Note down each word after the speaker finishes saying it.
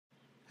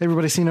Hey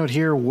everybody, C-Note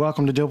here.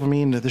 Welcome to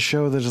Dopamine, the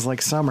show that is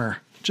like summer.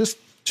 Just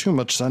too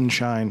much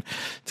sunshine.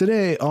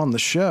 Today on the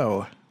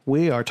show,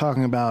 we are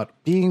talking about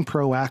being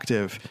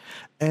proactive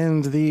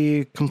and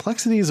the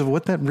complexities of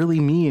what that really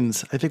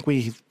means. I think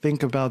we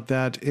think about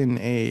that in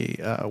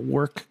a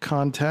work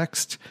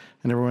context,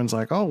 and everyone's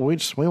like, oh, we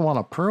want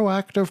a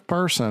proactive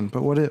person.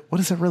 But what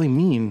does that really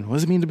mean? What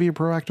does it mean to be a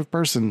proactive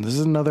person? This is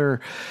another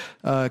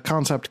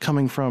concept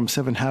coming from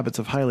 7 Habits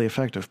of Highly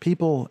Effective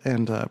People,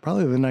 and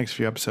probably the next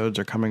few episodes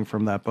are coming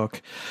from that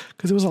book,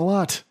 because it was a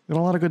lot and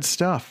a lot of good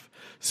stuff.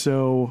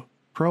 So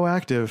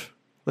proactive,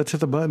 let's hit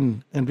the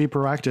button and be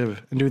proactive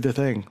and do the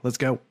thing. Let's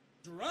go.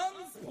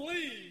 Drums,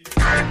 please.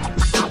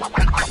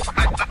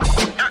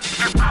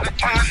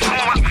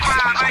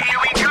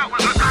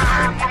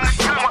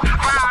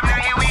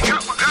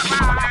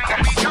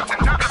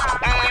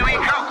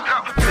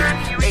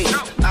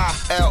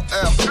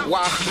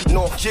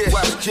 North,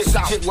 west,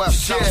 south,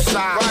 west, south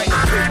side,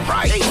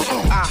 right,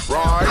 yeah.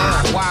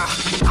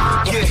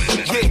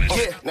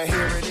 Now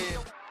here it is.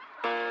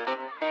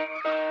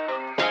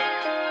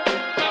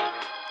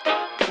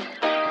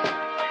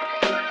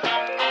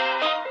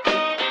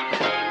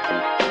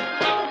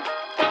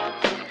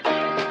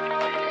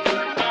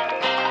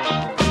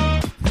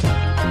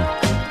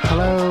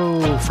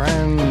 Hello,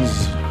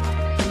 friends.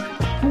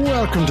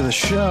 Welcome to the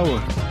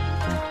show.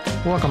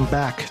 Welcome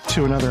back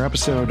to another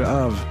episode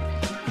of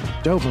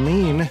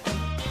Dopamine,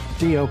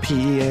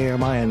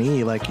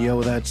 Dopamine, like,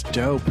 yo, that's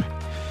dope.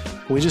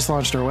 We just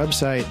launched our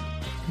website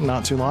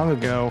not too long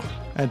ago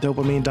at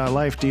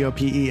dopamine.life,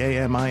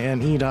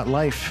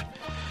 Dopamine.life.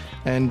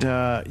 And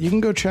you can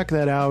go check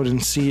that out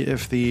and see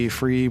if the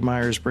free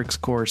Myers-Briggs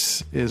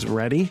course is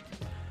ready.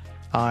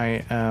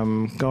 I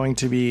am going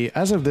to be,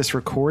 as of this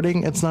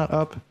recording, it's not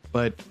up,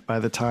 but by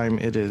the time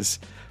it is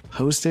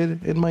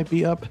posted, it might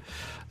be up.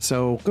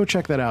 So go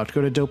check that out.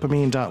 Go to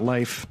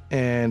dopamine.life,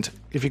 and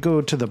if you go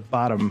to the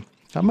bottom,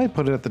 I might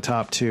put it at the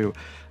top too.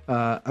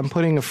 I'm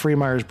putting a free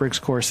Myers-Briggs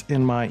course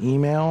in my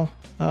email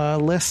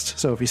list.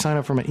 So if you sign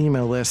up for my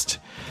email list,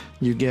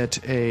 you get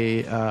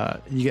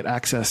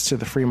access to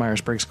the free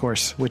Myers-Briggs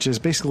course, which is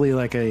basically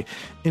like a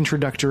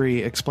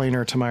introductory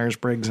explainer to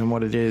Myers-Briggs and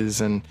what it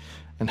is and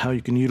how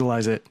you can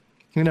utilize it.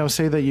 You know,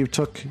 say that you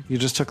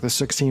just took the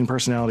 16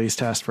 personalities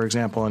test, for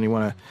example, and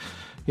you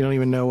don't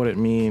even know what it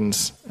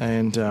means,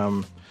 and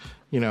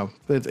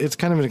it's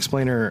kind of an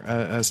explainer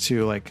as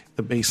to like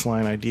the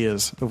baseline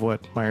ideas of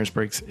what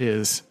Myers-Briggs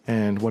is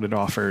and what it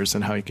offers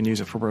and how you can use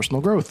it for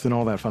personal growth and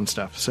all that fun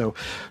stuff. So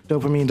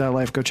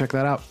dopamine.life, go check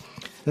that out.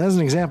 That's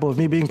an example of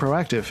me being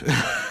proactive.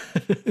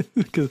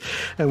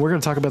 And we're going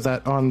to talk about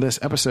that on this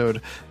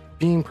episode,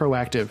 being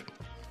proactive.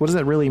 What does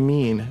that really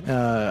mean?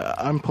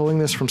 I'm pulling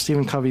this from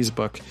Stephen Covey's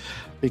book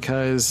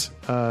because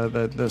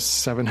the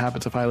 7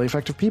 Habits of Highly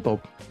Effective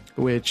People,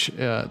 which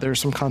there's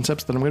some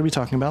concepts that I'm going to be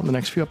talking about in the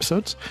next few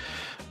episodes.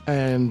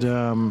 And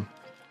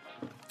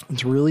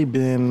it's really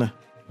been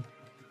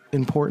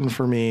important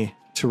for me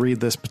to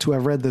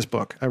have read this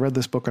book. I read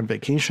this book on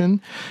vacation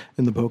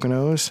in the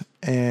Poconos,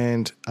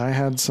 and I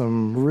had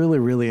some really,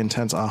 really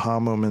intense aha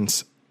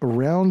moments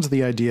around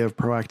the idea of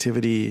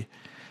proactivity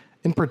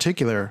in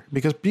particular,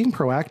 because being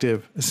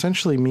proactive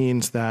essentially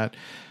means that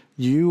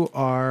you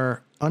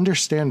are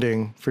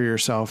understanding for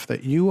yourself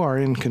that you are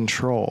in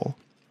control.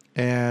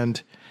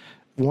 And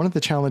one of the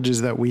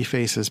challenges that we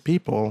face as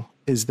people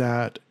is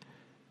that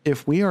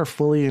if we are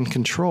fully in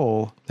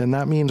control, then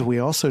that means we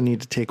also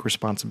need to take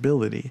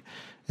responsibility.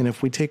 And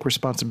if we take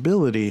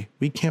responsibility,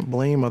 we can't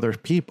blame other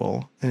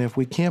people. And if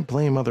we can't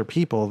blame other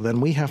people, then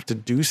we have to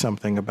do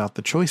something about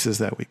the choices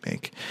that we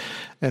make.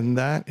 And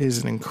that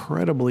is an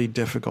incredibly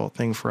difficult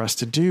thing for us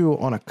to do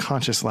on a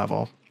conscious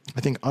level.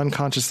 I think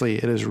unconsciously,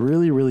 it is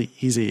really, really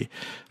easy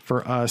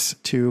for us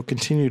to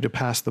continue to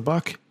pass the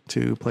buck,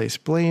 to place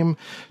blame,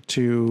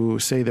 to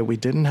say that we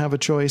didn't have a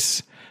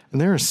choice.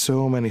 And there are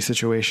so many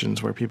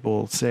situations where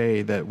people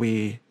say that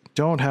we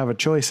don't have a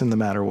choice in the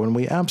matter when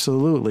we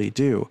absolutely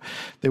do.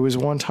 There was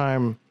one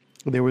time,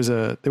 there was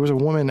a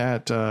woman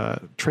at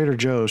Trader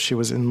Joe's. She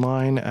was in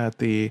line at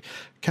the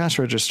cash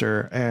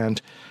register,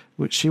 and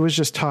she was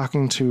just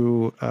talking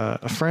to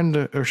a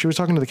friend, or she was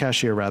talking to the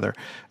cashier rather,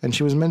 and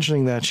she was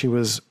mentioning that she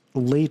was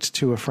late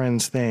to a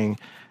friend's thing,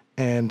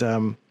 and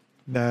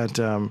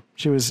that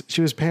she was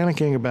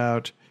panicking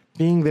about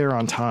being there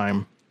on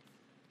time.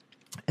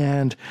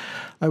 And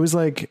I was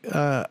like,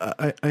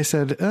 I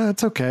said,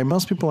 it's okay.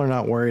 Most people are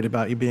not worried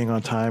about you being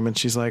on time. And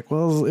she's like,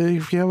 well,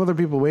 if you have other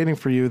people waiting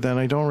for you, then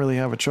I don't really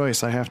have a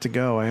choice. I have to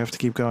go. I have to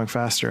keep going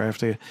faster. I have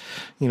to,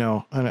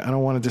 I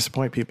don't want to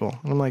disappoint people.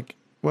 And I'm like,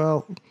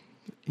 well,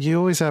 you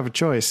always have a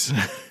choice.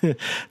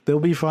 They'll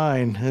be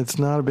fine. It's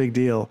not a big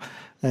deal.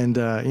 And,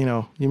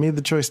 you made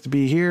the choice to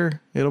be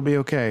here. It'll be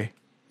okay.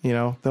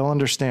 They'll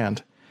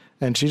understand.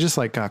 And she just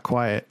like got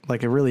quiet.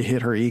 Like it really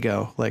hit her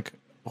ego. Like,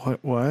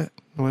 what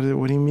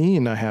do you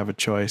mean I have a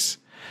choice?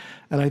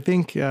 And I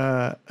think,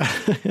 I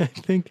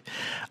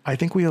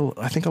think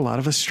a lot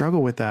of us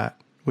struggle with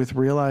that, with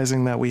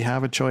realizing that we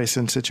have a choice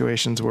in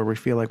situations where we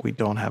feel like we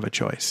don't have a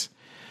choice.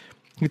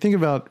 you think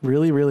about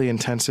really, really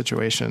intense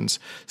situations.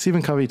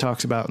 Stephen Covey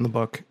talks about in the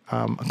book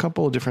a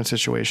couple of different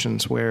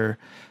situations where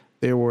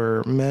there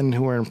were men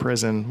who were in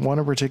prison. One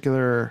in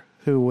particular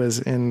who was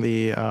in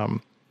the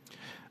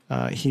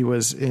he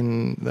was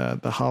in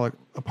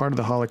a part of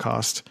the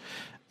Holocaust,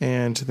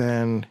 and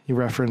then he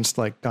referenced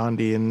like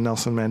Gandhi and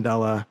Nelson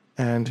Mandela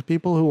and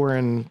people who were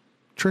in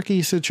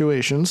tricky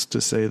situations,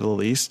 to say the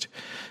least,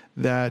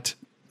 that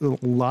a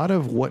lot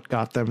of what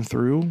got them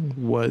through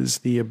was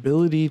the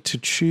ability to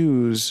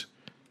choose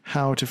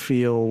how to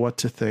feel, what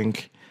to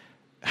think,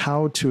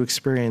 how to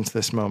experience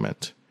this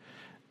moment.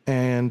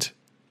 And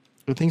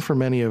I think for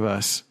many of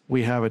us,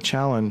 we have a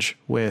challenge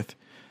with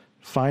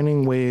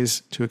finding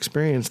ways to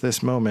experience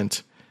this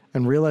moment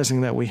and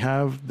realizing that we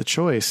have the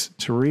choice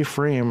to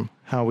reframe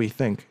how we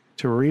think,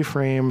 to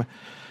reframe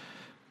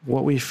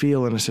what we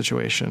feel in a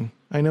situation.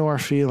 I know our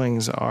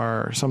feelings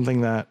are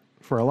something that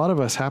for a lot of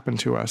us happen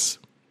to us,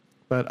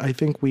 but I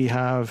think we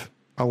have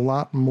a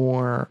lot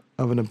more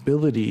of an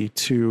ability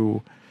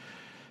to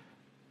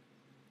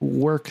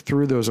work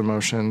through those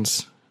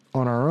emotions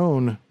on our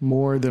own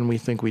more than we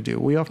think we do.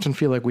 We often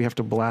feel like we have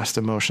to blast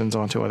emotions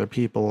onto other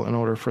people in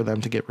order for them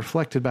to get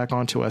reflected back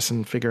onto us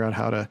and figure out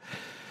how to,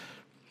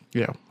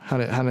 how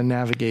to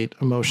navigate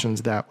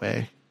emotions that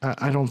way.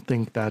 I don't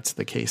think that's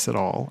the case at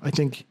all. I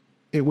think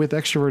with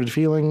extroverted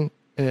feeling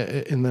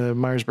in the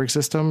Myers-Briggs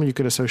system, you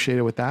could associate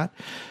it with that.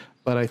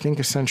 But I think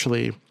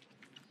essentially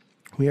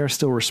we are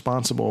still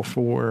responsible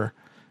for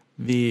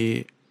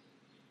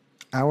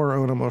our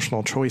own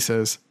emotional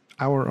choices,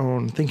 our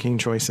own thinking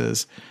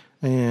choices,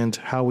 and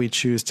how we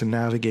choose to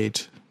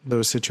navigate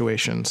those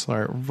situations.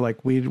 Like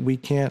we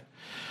can't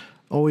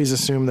always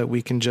assume that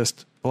we can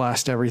just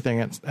blast everything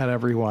at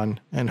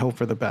everyone and hope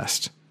for the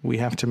best. We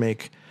have to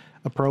make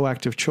a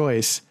proactive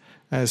choice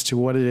as to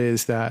what it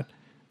is that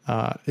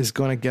is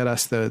going to get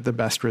us the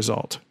best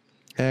result.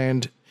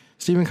 And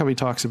Stephen Covey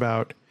talks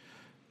about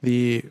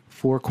the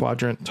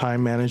 4-quadrant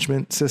time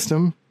management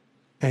system,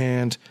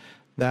 and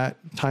that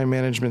time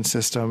management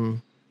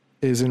system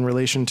is in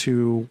relation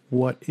to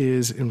what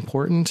is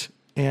important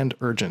and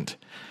urgent.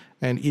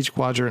 And each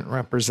quadrant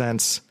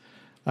represents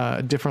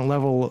a different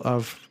level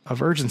of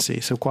urgency.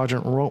 So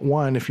quadrant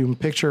 1, if you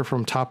picture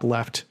from top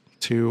left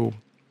to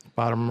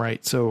bottom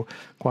right. So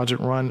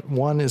quadrant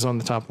 1 is on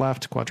the top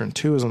left, quadrant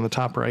 2 is on the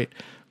top right,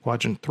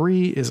 quadrant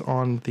 3 is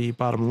on the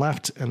bottom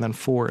left, and then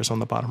 4 is on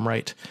the bottom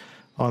right.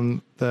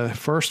 On the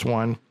first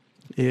one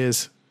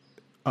is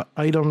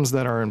items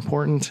that are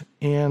important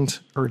and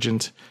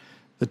urgent.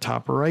 The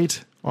top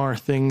right are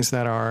things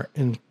that are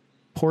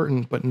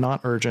important but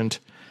not urgent.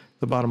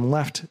 The bottom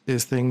left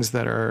is things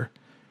that are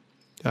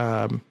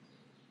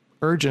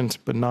urgent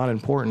but not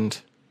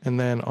important. And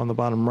then on the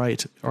bottom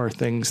right are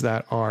things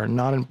that are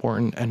not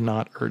important and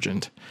not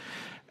urgent.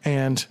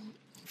 And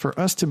for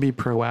us to be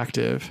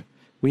proactive,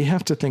 we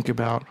have to think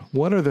about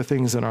what are the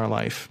things in our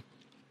life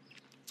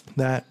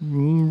that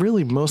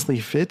really mostly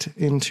fit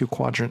into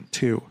quadrant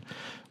 2,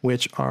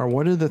 which are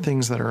what are the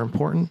things that are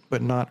important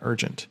but not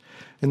urgent.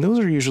 And those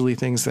are usually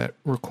things that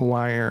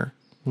require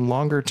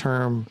longer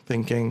term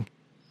thinking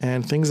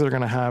and things that are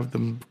going to have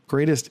the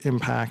greatest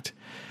impact,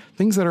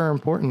 things that are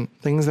important,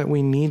 things that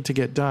we need to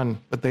get done,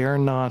 but they are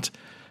not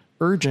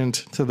urgent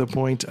to the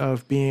point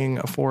of being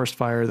a forest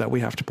fire that we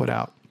have to put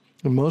out.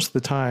 And most of the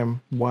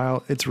time,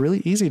 while it's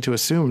really easy to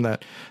assume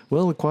that,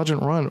 well,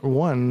 quadrant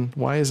 1,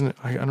 why isn't it?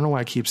 I don't know why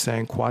I keep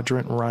saying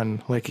quadrant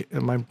run. Like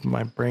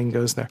my brain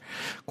goes there.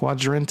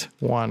 Quadrant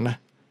 1,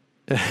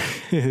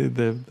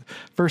 the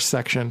first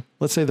section.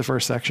 Let's say the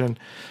first section.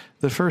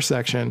 The first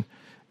section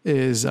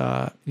is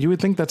you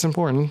would think that's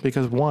important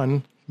because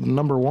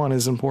number 1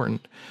 is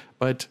important,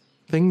 but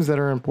things that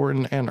are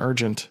important and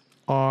urgent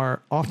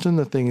are often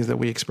the things that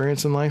we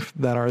experience in life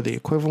that are the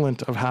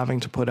equivalent of having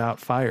to put out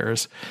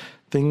fires.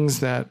 Things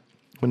that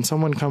when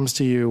someone comes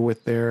to you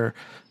with their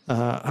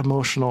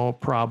emotional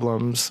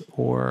problems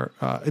or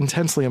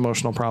intensely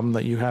emotional problem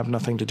that you have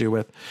nothing to do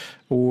with,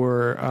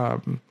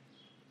 or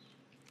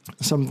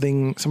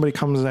somebody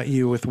comes at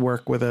you with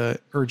work with a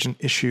urgent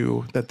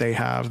issue that they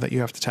have that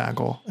you have to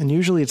tackle. And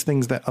usually it's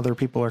things that other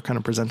people are kind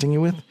of presenting you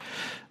with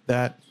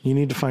that you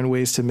need to find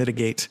ways to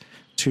mitigate,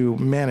 to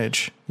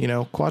manage.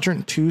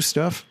 Quadrant 2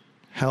 stuff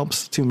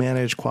helps to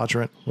manage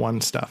quadrant 1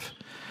 stuff.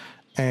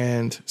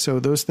 And so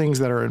those things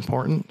that are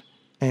important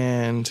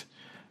and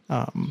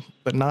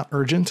but not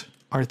urgent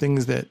are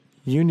things that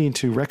you need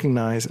to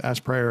recognize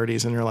as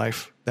priorities in your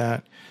life,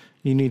 that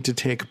you need to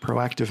take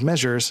proactive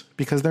measures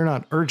because they're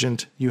not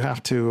urgent. You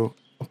have to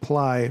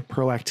apply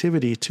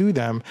proactivity to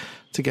them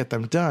to get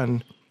them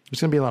done.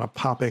 There's going to be a lot of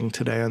popping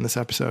today on this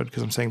episode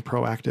because I'm saying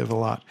proactive a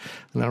lot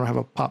and I don't have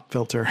a pop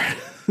filter.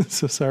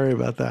 So sorry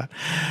about that.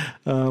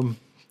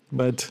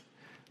 But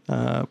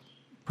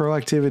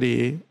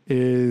proactivity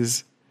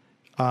is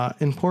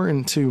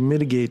important to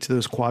mitigate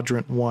those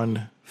quadrant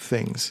 1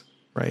 things,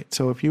 right?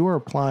 So if you are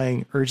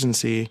applying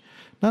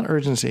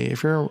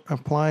if you're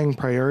applying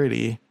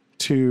priority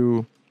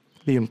to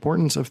the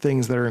importance of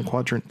things that are in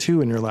quadrant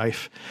 2 in your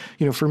life,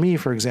 for me,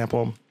 for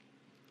example,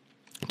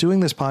 doing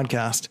this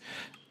podcast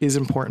is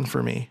important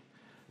for me.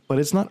 but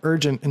it's not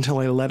urgent until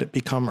I let it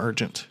become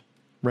urgent,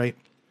 right?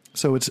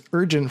 So it's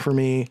urgent for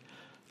me.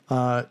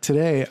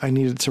 Today, I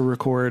needed to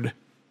record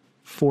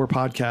 4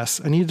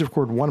 podcasts. I needed to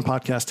record 1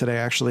 podcast today,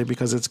 actually,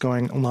 because it's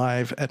going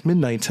live at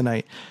midnight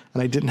tonight,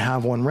 and I didn't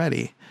have one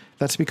ready.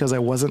 That's because I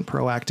wasn't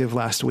proactive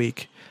last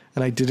week,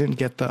 and I didn't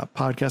get the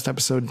podcast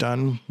episode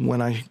done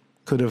when I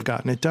could have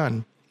gotten it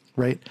done,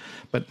 right?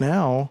 But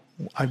now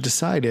I've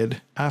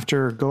decided,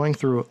 after going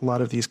through a lot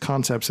of these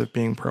concepts of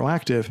being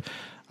proactive,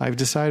 I've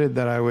decided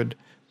that I would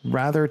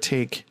rather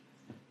take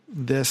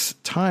this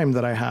time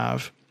that I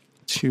have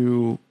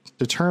to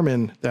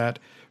determine that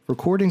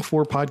recording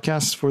 4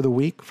 podcasts for the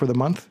week, for the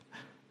month,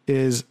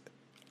 is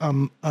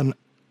an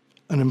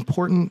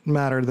important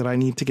matter that I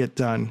need to get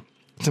done.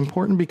 It's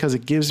important because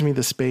it gives me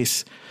the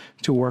space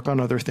to work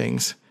on other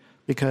things.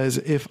 Because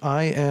if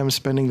I am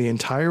spending the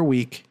entire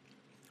week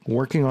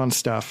working on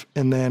stuff,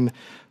 and then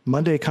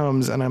Monday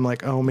comes and I'm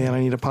like, oh man,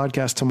 I need a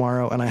podcast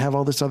tomorrow, and I have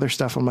all this other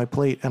stuff on my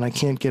plate and I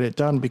can't get it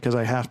done because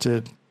I have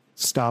to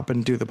stop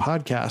and do the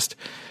podcast,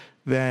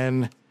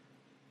 then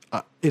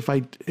if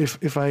I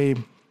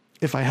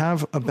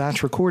have a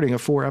batch recording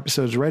of 4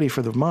 episodes ready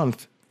for the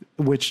month,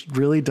 which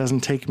really doesn't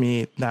take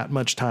me that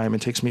much time,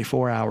 it takes me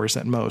 4 hours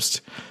at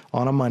most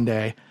on a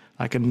Monday,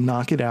 I can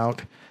knock it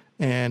out.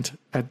 And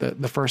at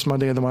the first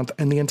Monday of the month,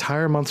 and the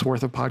entire month's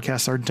worth of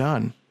podcasts are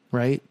done,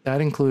 right? That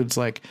includes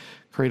like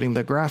creating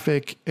the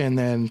graphic and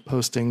then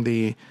posting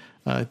the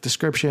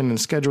description and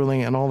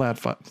scheduling and all that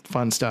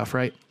fun stuff,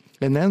 right?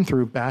 And then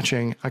through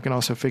batching, I can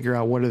also figure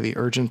out what are the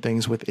urgent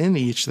things within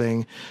each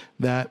thing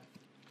that,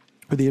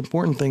 or the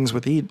important things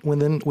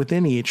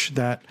within each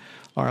that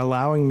are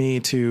allowing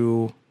me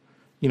to,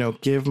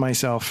 give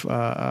myself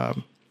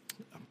a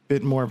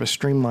bit more of a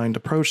streamlined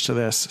approach to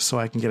this, so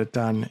I can get it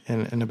done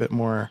in a bit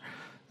more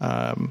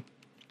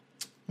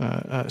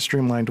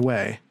streamlined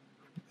way,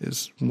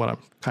 is what I'm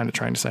kind of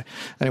trying to say.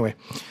 Anyway,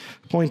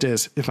 point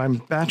is, if I'm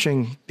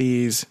batching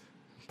these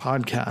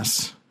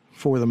podcasts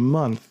for the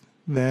month,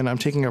 then I'm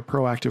taking a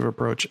proactive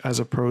approach as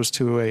opposed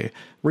to a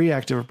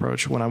reactive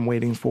approach when I'm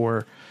waiting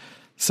for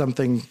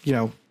something,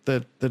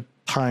 the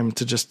time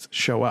to just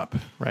show up,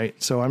 right?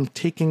 So I'm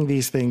taking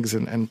these things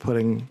and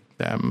putting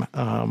them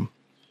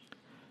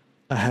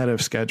ahead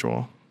of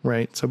schedule,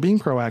 right? So being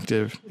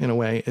proactive in a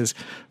way is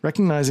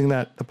recognizing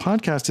that the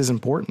podcast is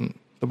important.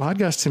 The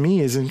podcast to me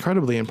is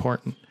incredibly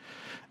important.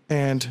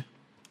 And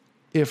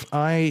if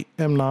I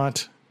am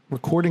not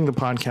recording the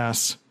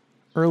podcasts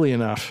early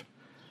enough,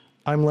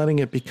 I'm letting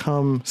it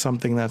become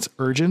something that's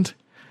urgent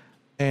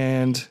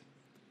and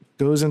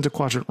goes into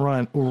quadrant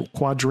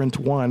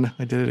 1.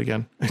 I did it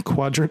again.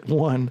 Quadrant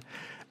 1.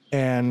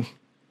 And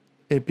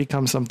it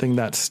becomes something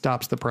that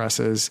stops the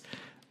presses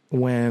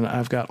when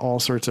I've got all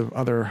sorts of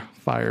other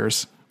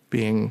fires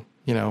being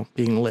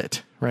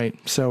lit, right?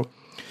 So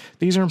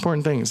these are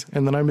important things.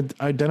 And then I'm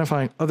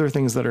identifying other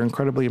things that are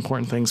incredibly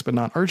important things, but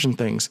not urgent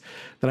things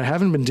that I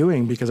haven't been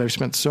doing because I've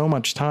spent so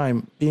much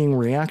time being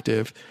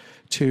reactive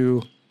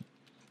to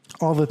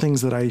all the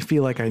things that I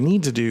feel like I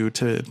need to do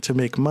to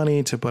make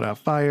money, to put out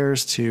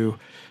fires, to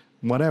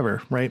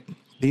whatever, right?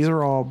 These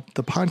are all,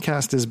 the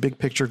podcast is big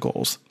picture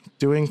goals.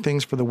 Doing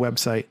things for the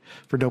website,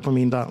 for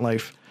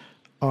dopamine.life,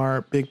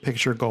 are big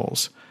picture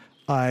goals.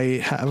 I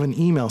have an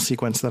email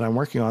sequence that I'm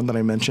working on that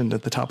I mentioned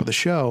at the top of the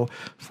show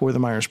for the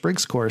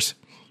Myers-Briggs course.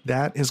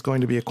 That is going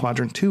to be a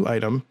quadrant 2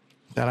 item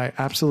that I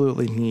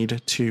absolutely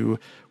need to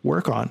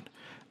work on.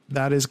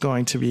 That is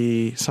going to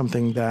be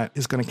something that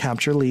is going to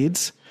capture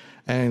leads,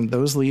 and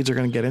those leads are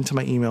going to get into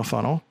my email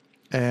funnel.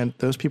 And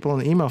those people in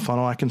the email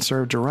funnel, I can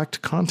serve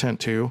direct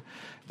content to,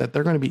 that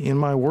they're going to be in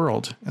my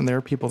world, and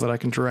they're people that I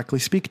can directly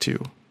speak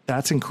to.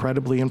 That's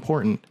incredibly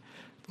important.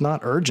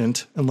 Not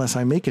urgent unless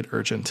I make it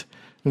urgent.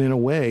 And in a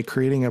way,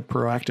 creating a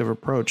proactive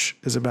approach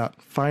is about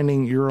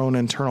finding your own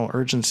internal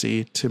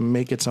urgency to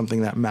make it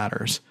something that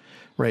matters,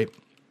 right?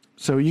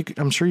 So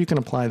I'm sure you can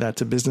apply that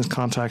to business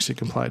context. You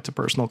can apply it to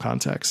personal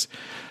context.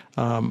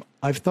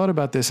 I've thought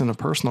about this in a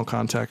personal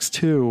context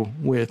too,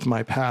 with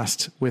my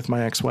past, with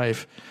my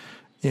ex-wife,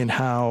 in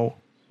how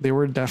there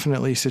were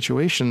definitely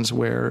situations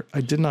where I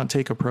did not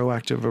take a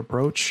proactive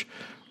approach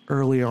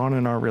early on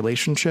in our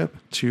relationship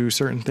to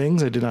certain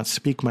things. I did not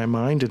speak my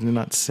mind. I did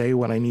not say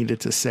what I needed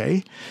to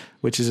say,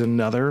 which is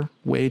another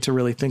way to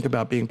really think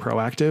about being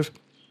proactive,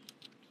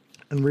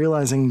 and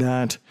realizing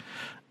that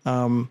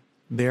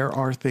there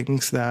are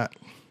things that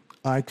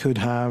I could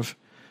have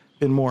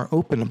been more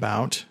open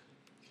about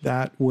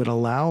that would have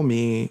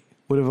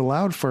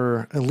allowed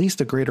for at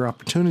least a greater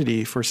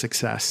opportunity for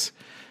success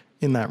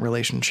in that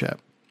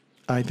relationship.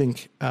 I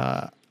think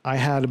I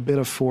had a bit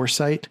of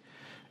foresight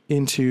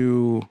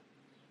into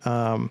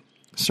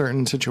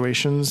certain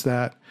situations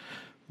that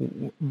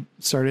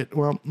started.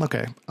 Well,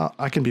 okay,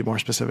 I can be more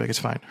specific. It's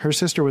fine. Her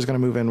sister was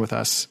going to move in with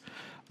us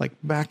like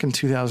back in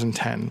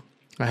 2010.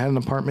 I had an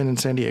apartment in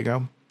San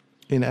Diego,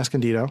 in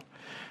Escondido,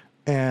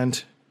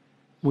 and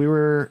we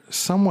were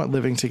somewhat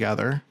living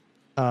together.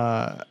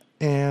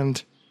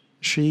 And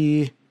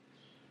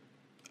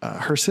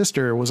her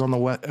sister was on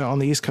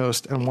the East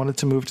Coast and wanted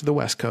to move to the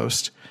West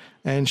Coast.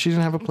 and she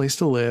didn't have a place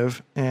to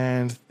live.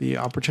 And the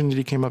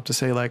opportunity came up to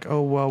say like,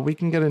 oh, well, we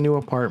can get a new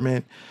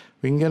apartment.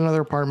 We can get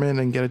another apartment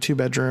and get a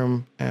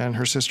 2-bedroom, and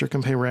her sister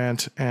can pay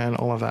rent and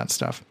all of that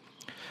stuff.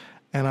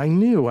 And I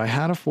knew, I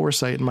had a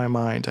foresight in my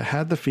mind. I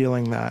had the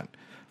feeling that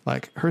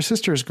like her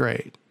sister is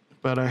great,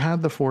 but I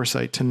had the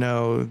foresight to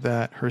know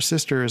that her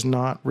sister is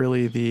not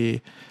really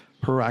the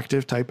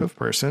proactive type of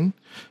person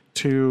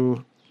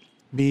to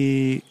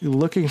be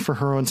looking for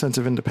her own sense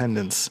of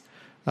independence.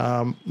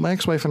 My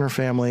ex-wife and her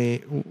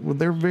family,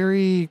 they're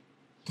very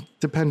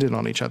dependent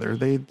on each other.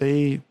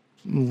 They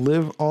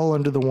live all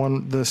under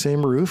the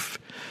same roof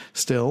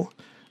still,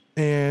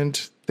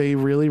 and they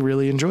really,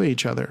 really enjoy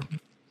each other.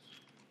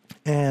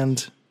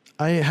 And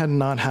I had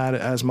not had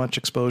as much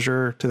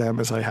exposure to them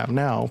as I have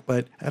now,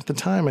 but at the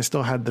time I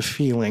still had the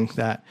feeling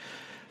that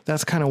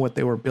that's kind of what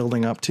they were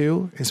building up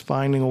to, is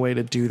finding a way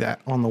to do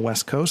that on the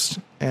West Coast.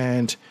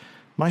 And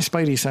my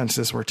spidey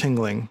senses were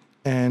tingling.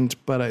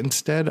 But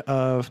instead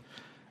of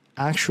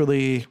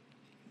actually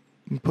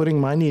putting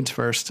my needs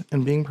first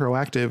and being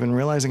proactive and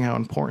realizing how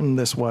important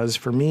this was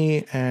for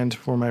me and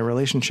for my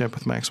relationship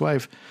with my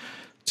ex-wife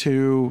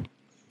to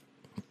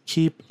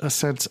keep a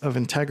sense of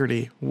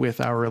integrity with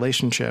our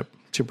relationship,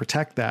 to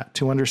protect that,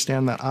 to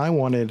understand that I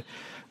wanted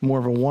more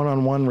of a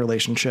one-on-one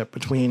relationship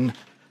between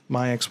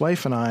my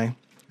ex-wife and I,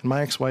 and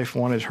my ex-wife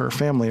wanted her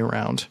family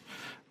around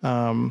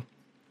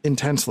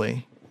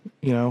intensely,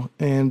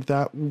 and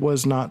that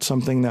was not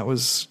something that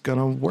was going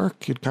to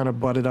work. It kind of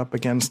butted up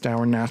against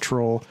our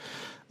natural,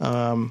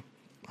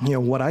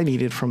 what I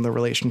needed from the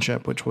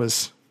relationship, which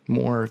was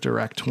more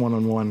direct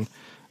one-on-one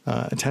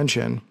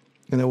attention,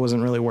 and it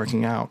wasn't really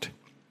working out.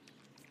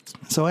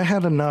 So I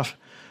had enough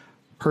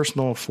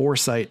personal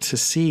foresight to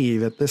see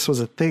that this was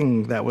a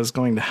thing that was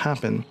going to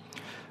happen.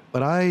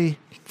 But I,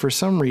 for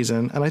some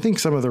reason, and I think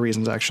some of the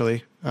reasons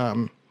actually,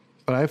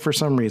 for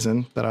some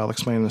reason that I'll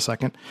explain in a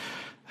second,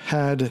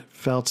 had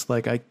felt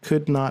like I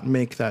could not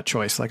make that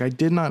choice. Like I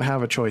did not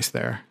have a choice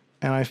there.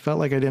 And I felt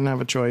like I didn't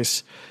have a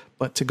choice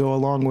but to go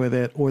along with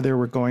it, or there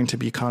were going to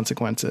be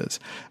consequences.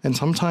 And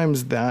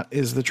sometimes that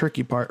is the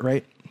tricky part,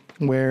 right?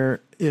 Where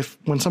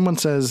when someone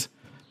says,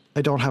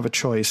 I don't have a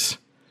choice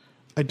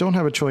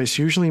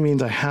usually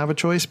means I have a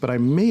choice, but I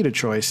made a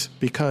choice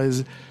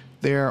because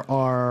there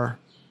are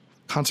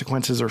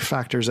consequences or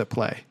factors at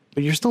play.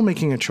 But you're still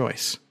making a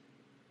choice,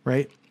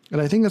 right?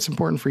 And I think that's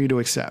important for you to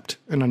accept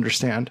and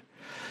understand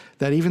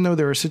that even though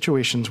there are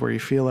situations where you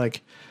feel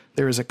like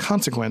there is a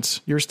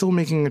consequence, you're still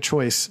making a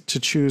choice to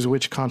choose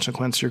which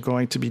consequence you're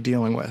going to be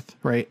dealing with,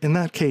 right? In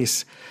that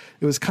case,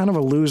 it was kind of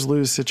a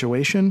lose-lose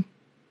situation.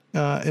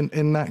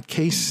 In that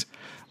case,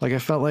 like I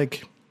felt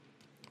like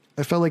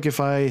if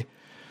I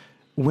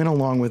went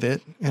along with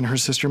it and her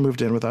sister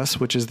moved in with us,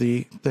 which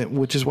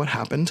is what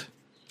happened.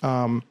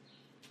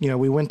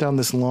 We went down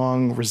this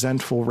long,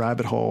 resentful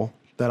rabbit hole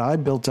that I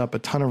built up a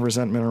ton of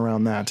resentment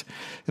around that.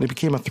 And it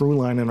became a through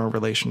line in our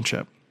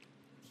relationship.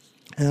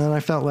 And I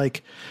felt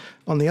like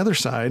on the other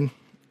side,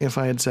 if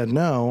I had said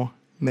no,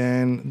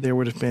 then there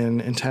would have been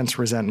intense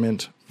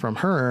resentment from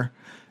her.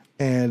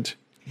 And,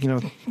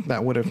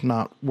 that would have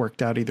not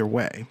worked out either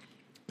way.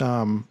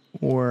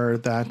 Or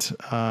that,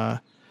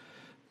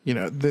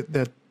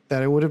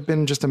 that it would have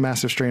been just a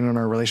massive strain on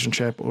our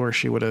relationship, or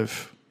she would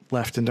have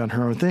left and done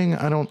her own thing.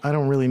 I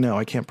don't really know.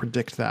 I can't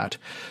predict that.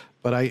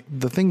 But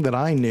the thing that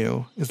I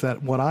knew is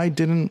that what I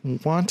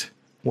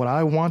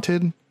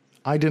wanted,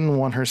 I didn't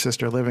want her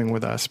sister living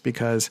with us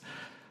because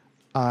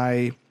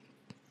I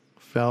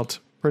felt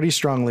pretty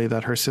strongly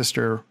that her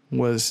sister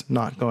was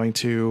not going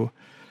to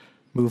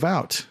move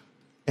out.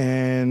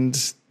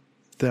 And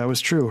that was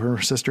true.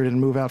 Her sister didn't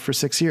move out for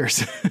 6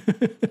 years.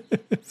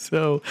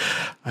 So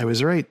I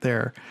was right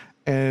there.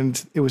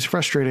 And it was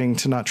frustrating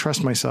to not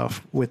trust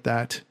myself with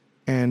that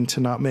and to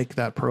not make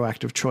that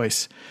proactive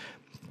choice.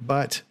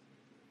 But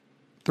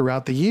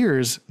throughout the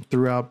years,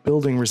 throughout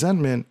building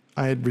resentment,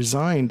 I had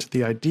resigned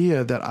the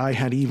idea that I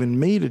had even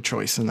made a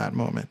choice in that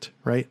moment,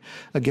 right?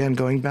 Again,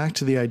 going back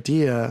to the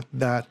idea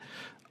that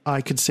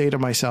I could say to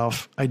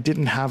myself, I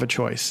didn't have a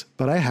choice,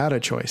 but I had a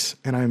choice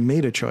and I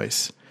made a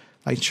choice.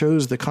 I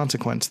chose the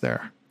consequence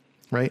there,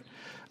 right?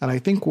 And I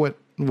think what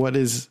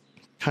is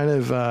kind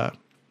of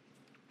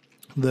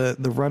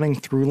the running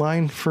through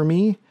line for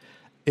me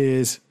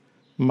is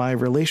my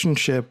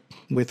relationship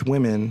with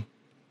women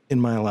in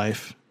my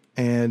life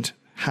and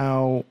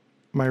how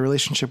my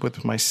relationship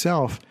with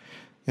myself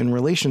in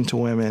relation to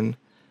women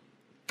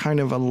kind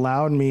of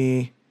allowed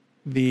me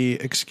the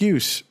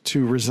excuse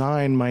to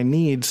resign my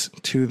needs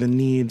to the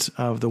needs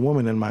of the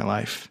woman in my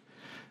life,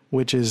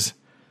 which is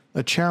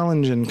a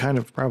challenge and kind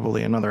of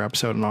probably another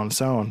episode on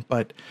its own.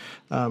 But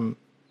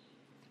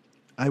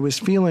I was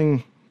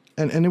feeling,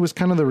 and it was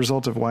kind of the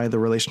result of why the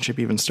relationship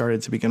even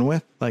started to begin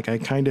with. Like I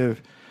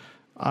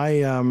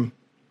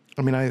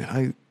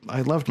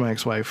loved my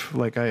ex-wife.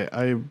 Like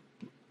I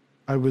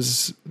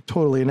was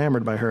totally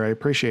enamored by her. I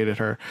appreciated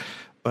her,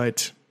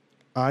 but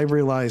I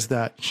realized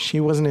that she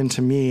wasn't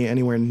into me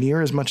anywhere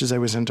near as much as I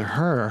was into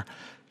her.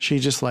 She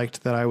just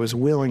liked that I was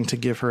willing to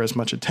give her as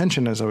much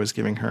attention as I was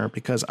giving her,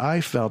 because I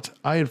felt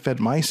I had fed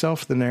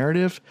myself the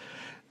narrative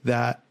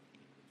that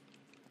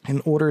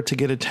in order to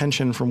get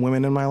attention from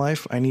women in my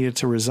life, I needed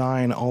to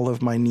resign all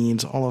of my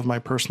needs, all of my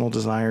personal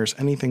desires,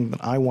 anything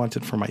that I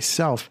wanted for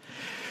myself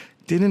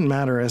didn't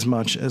matter as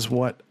much as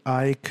what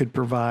I could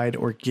provide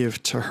or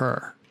give to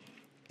her.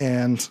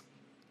 And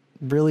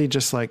really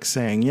just like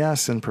saying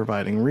yes and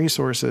providing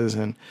resources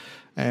and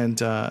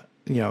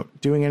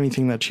doing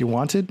anything that she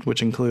wanted,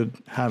 which include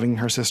having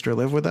her sister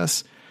live with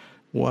us,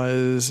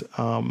 was,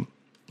 I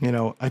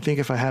think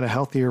if I had a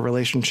healthier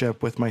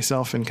relationship with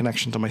myself in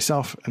connection to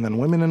myself and then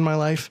women in my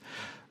life,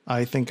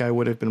 I think I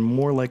would have been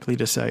more likely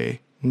to say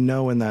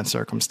no in that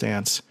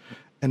circumstance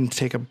and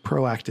take a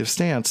proactive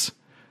stance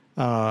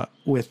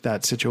with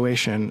that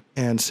situation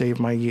and save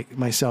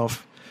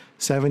myself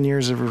 7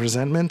 years of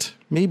resentment,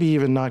 maybe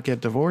even not get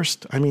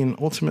divorced. I mean,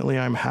 ultimately,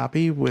 I'm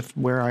happy with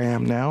where I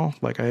am now.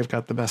 Like, I have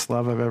got the best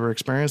love I've ever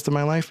experienced in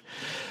my life.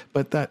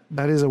 But that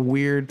is a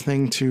weird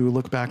thing to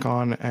look back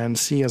on and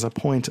see as a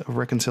point of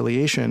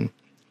reconciliation,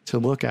 to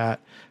look at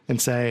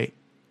and say,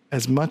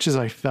 as much as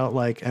I felt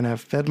like and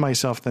have fed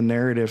myself the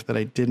narrative that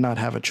I did not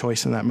have a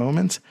choice in that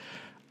moment,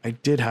 I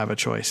did have a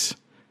choice,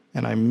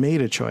 and I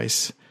made a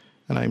choice,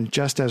 and I'm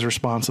just as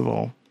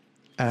responsible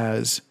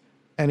as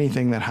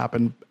anything that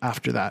happened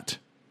after that.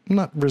 I'm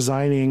not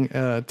resigning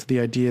to the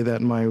idea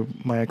that my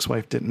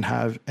ex-wife didn't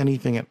have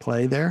anything at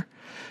play there,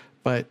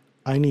 but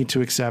I need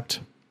to accept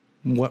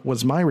what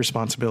was my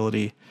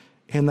responsibility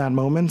in that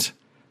moment,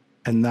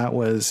 and that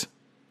was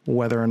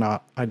whether or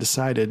not I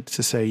decided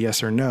to say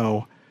yes or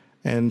no,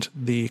 and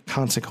the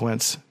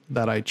consequence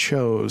that I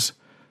chose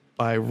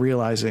by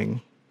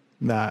realizing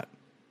that.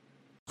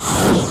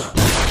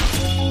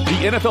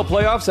 The NFL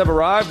playoffs have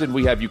arrived, and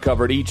we have you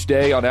covered each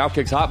day on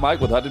Outkick's Hot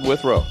Mic with Hutton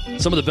Withrow.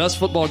 Some of the best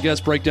football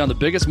guests break down the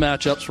biggest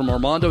matchups, from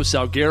Armando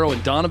Salguero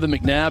and Donovan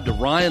McNabb to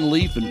Ryan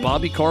Leaf and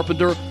Bobby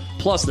Carpenter,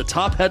 plus the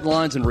top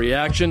headlines and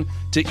reaction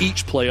to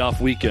each playoff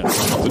weekend.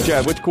 So,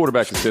 Chad, which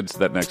quarterback ascends to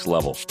that next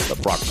level?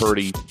 Brock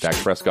Purdy, Dak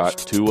Prescott,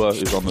 Tua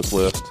is on this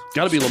list.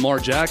 Got to be Lamar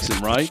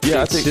Jackson, right?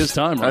 Yeah, it's his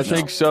time right now. I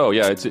think so.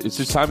 Yeah, it's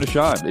his time to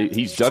shine.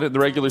 He's done it in the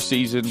regular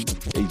season.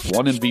 He's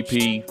won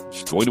MVP.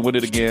 He's going to win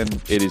it again.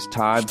 It is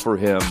time for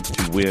him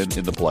to win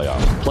in the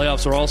playoffs.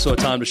 Playoffs are also a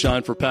time to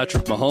shine for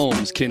Patrick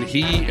Mahomes. Can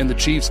he and the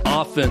Chiefs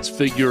offense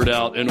figure it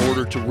out in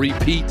order to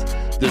repeat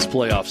this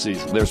playoff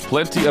season? There's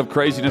plenty of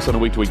craziness on a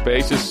week-to-week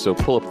basis, so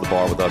pull up the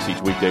bar with us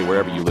each weekday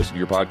wherever you listen to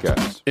your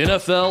podcasts.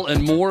 NFL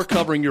and more,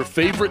 covering your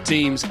favorite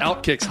teams.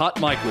 Outkick's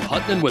Hot Mic with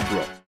Hutton and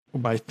Withrow.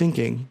 By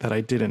thinking that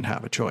I didn't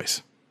have a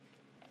choice.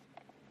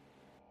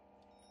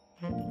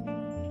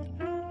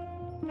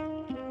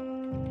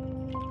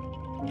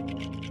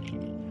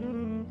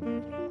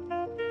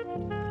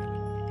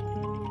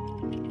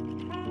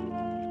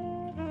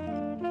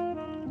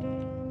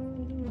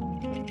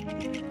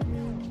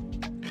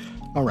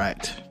 All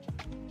right.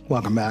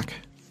 Welcome back.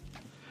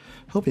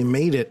 Hope you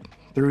made it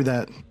through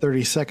that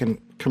 30-second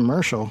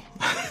commercial.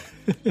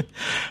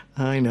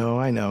 I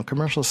know.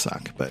 Commercials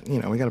suck, but, we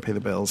got to pay the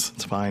bills.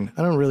 It's fine.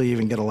 I don't really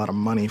even get a lot of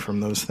money from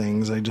those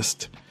things.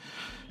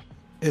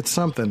 It's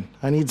something.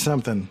 I need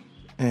something,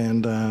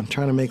 and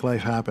trying to make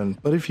life happen.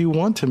 But if you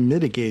want to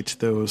mitigate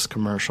those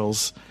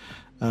commercials,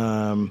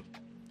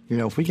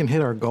 if we can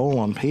hit our goal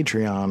on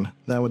Patreon,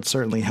 that would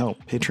certainly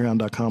help.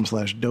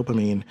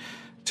 Patreon.com/dopamine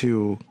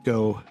to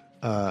go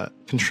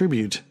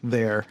contribute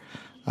there,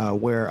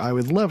 where I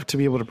would love to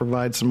be able to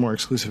provide some more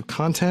exclusive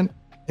content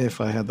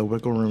if I had the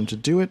wiggle room to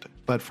do it.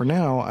 But for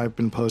now, I've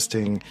been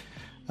posting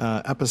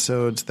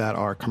episodes that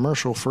are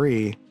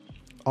commercial-free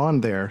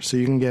on there. So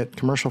you can get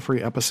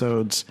commercial-free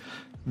episodes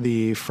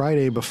the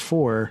Friday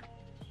before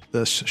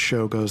this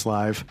show goes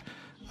live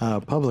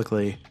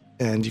publicly.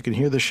 And you can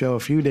hear the show a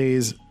few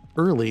days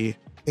early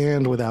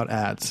and without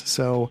ads.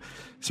 So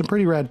some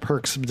pretty rad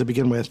perks to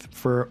begin with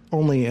for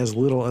only as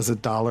little as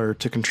 $1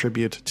 to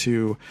contribute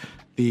to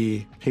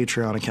the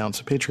Patreon account.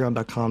 So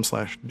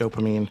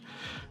patreon.com/dopamine.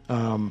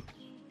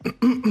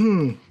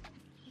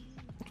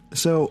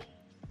 So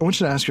I want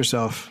you to ask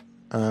yourself,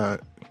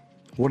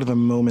 what are the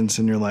moments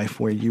in your life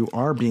where you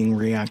are being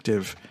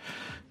reactive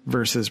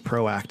versus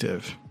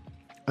proactive?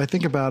 I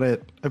think about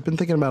it. I've been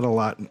thinking about it a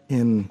lot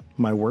in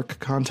my work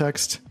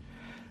context,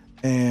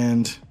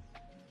 and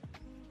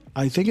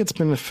I think it's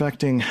been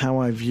affecting how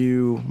I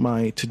view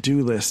my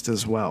to-do list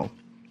as well.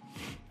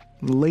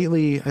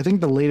 Lately, I think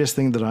the latest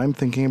thing that I'm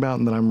thinking about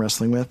and that I'm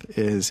wrestling with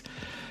is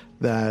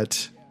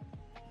that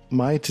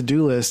my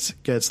to-do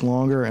list gets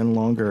longer and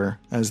longer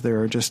as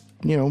there are just,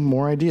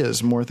 more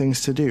ideas, more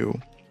things to do,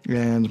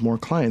 and more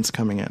clients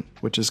coming in,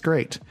 which is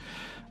great.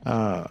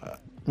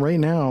 Right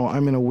now,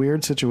 I'm in a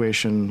weird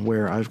situation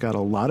where I've got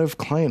a lot of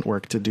client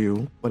work to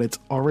do, but it's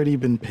already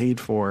been paid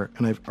for,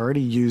 and I've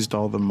already used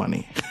all the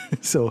money.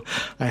 So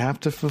I have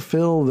to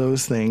fulfill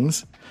those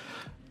things,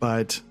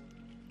 but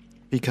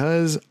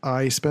because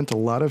I spent a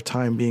lot of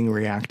time being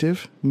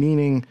reactive,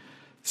 meaning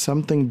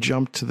something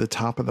jumped to the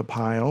top of the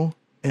pile,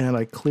 and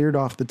I cleared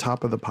off the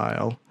top of the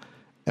pile,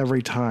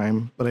 every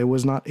time, but I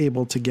was not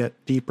able to get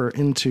deeper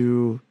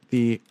into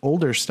the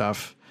older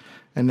stuff.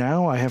 And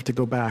now I have to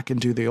go back and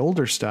do the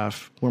older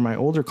stuff where my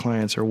older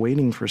clients are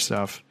waiting for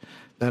stuff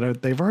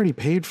that they've already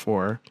paid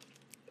for,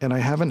 and I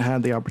haven't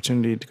had the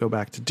opportunity to go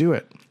back to do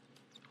it.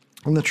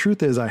 And the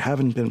truth is, I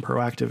haven't been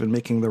proactive in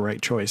making the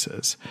right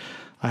choices.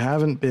 I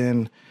haven't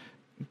been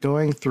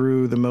going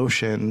through the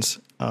motions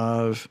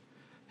of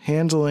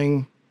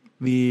handling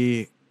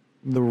the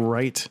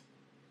right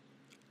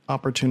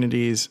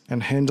opportunities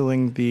and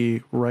handling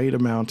the right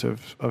amount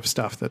of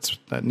stuff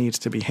that needs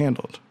to be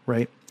handled,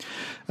 right?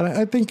 And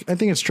I think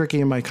it's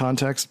tricky in my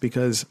context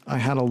because I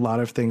had a lot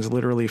of things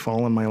literally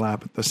fall in my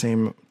lap at the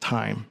same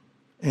time.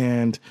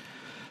 And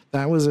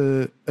that was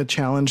a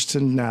challenge to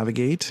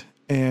navigate.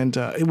 And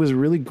it was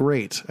really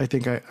great. I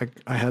think I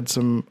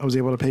was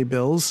able to pay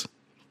bills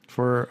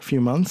for a few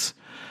months.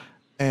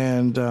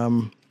 And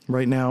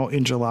right now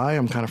in July,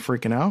 I'm kind of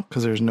freaking out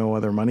because there's no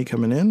other money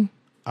coming in.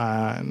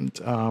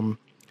 And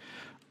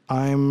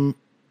I'm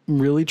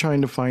really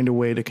trying to find a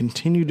way to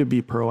continue to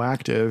be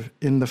proactive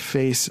in the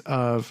face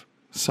of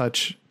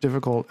such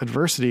difficult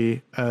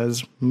adversity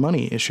as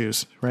money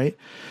issues, right?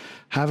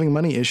 Having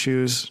money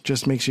issues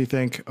just makes you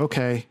think,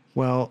 okay,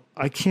 well,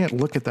 I can't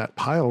look at that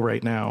pile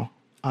right now.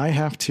 I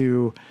have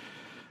to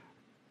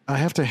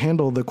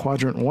handle the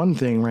quadrant 1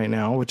 thing right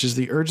now, which is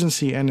the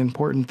urgency and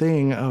important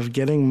thing of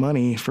getting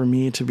money for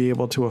me to be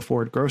able to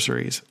afford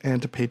groceries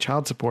and to pay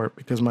child support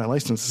because my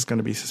license is going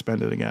to be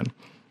suspended again.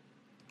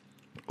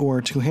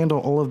 Or to handle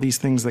all of these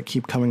things that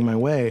keep coming my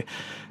way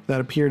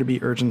that appear to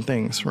be urgent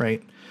things,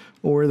 right?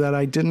 Or that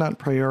I did not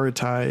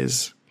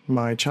prioritize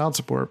my child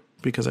support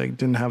because I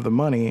didn't have the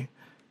money,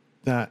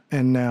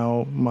 and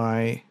now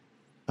my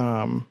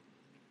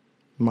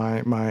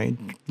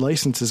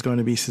license is going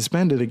to be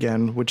suspended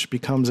again, which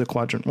becomes a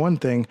quadrant 1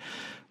 thing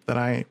that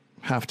I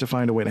have to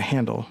find a way to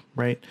handle,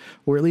 right?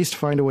 Or at least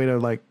find a way to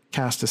like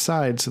cast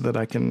aside so that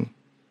I can,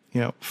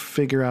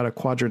 figure out a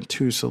quadrant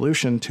 2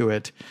 solution to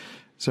it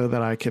so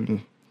that I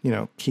can,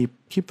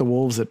 keep the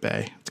wolves at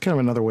bay. It's kind of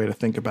another way to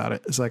think about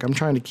it. It's like I'm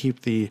trying to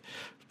keep the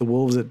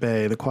wolves at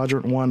bay, the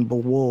quadrant 1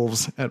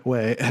 wolves at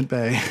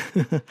bay,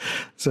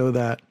 so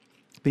that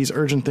these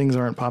urgent things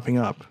aren't popping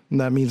up. And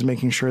that means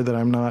making sure that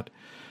I'm not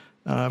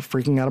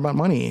freaking out about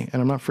money,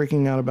 and I'm not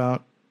freaking out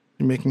about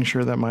making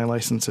sure that my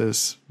license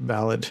is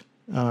valid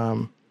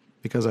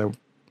because I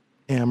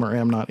am or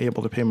am not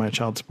able to pay my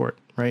child support,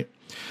 right?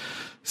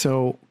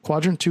 So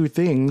quadrant 2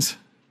 things,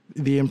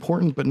 the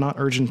important but not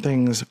urgent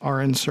things,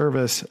 are in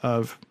service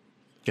of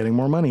getting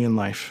more money in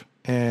life.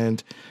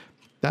 And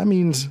that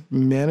means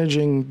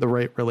managing the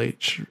right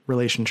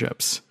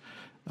relationships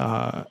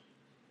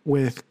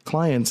with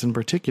clients in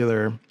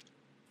particular.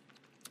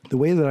 The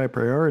way that I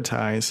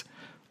prioritize,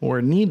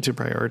 or need to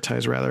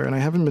prioritize rather, and I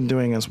haven't been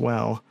doing as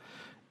well,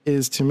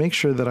 is to make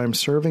sure that I'm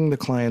serving the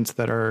clients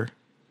that are,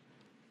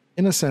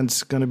 in a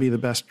sense, going to be the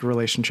best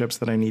relationships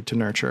that I need to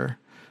nurture.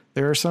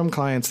 There are some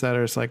clients that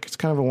are like, it's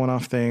kind of a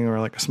one-off thing or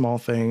like a small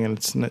thing, and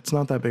it's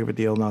not that big of a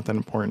deal, not that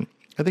important.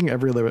 I think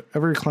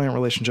every client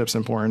relationship is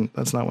important.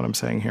 That's not what I'm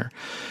saying here.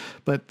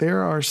 But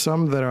there are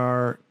some that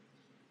are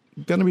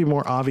going to be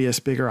more obvious,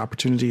 bigger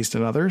opportunities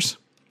than others.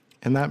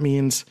 And that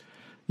means,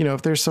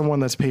 if there's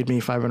someone that's paid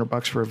me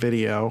 $500 for a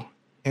video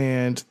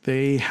and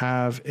they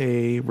have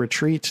a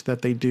retreat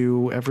that they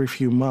do every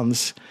few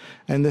months,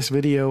 and this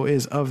video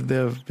is of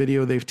the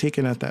video they've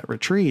taken at that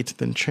retreat,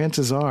 then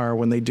chances are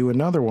when they do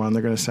another one,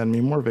 they're going to send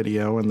me more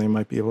video, and they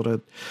might be able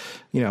to,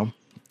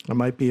 I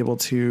might be able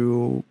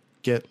to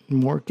get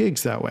more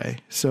gigs that way.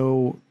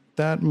 So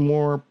that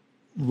more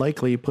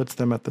likely puts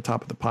them at the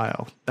top of the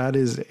pile. That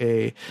is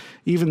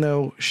even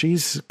though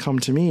she's come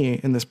to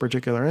me in this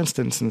particular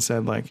instance and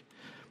said like,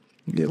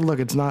 look,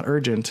 it's not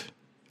urgent,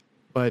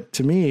 but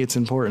to me, it's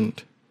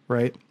important,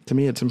 right? To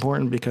me, it's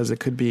important because it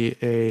could be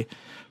a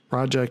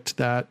project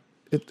that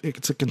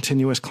it's a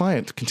continuous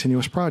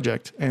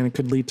project, and it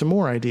could lead to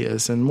more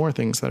ideas and more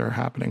things that are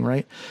happening,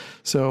 right?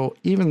 So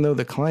even though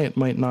the client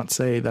might not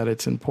say that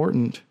it's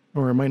important,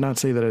 or it might not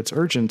say that it's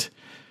urgent,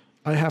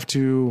 I have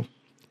to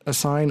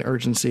assign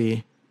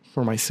urgency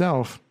for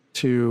myself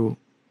to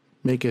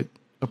make it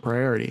a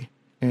priority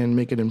and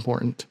make it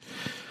important.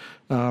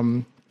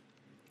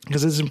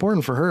 Because it's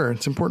important for her.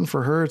 It's important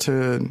for her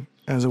to,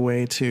 as a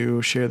way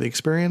to share the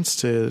experience,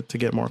 to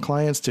get more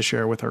clients, to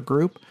share with our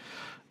group.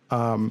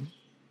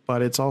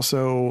 But it's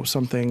also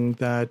something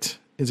that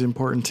is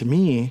important to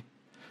me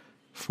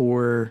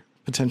for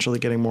potentially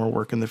getting more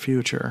work in the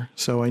future.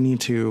 So I need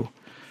to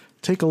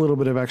take a little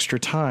bit of extra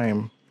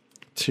time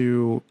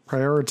to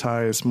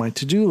prioritize my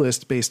to-do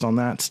list based on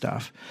that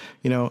stuff,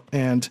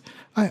 and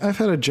I've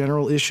had a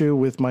general issue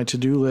with my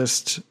to-do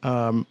list,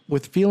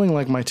 with feeling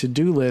like my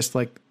to-do list,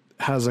 like,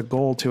 has a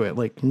goal to it,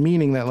 like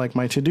meaning that like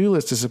my to-do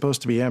list is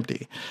supposed to be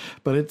empty,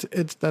 but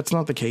that's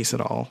not the case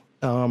at all.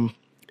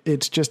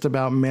 It's just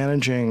about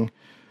managing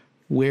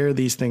where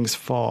these things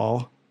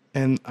fall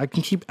And I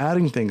can keep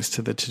adding things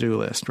to the to-do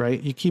list, right?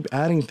 You keep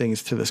adding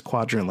things to this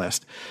quadrant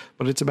list,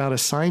 but it's about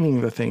assigning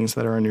the things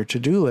that are on your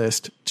to-do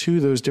list to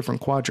those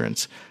different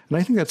quadrants. And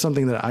I think that's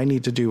something that I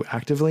need to do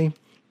actively,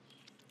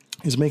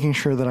 is making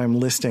sure that I'm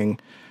listing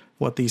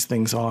what these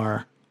things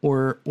are,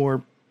 or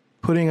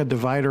putting a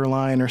divider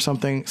line or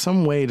something,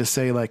 some way to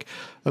say like,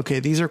 okay,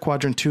 these are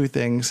quadrant 2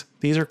 things,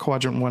 these are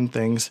quadrant 1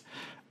 things.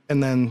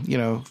 And then,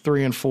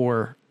 3 and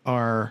 4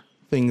 are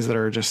things that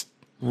are just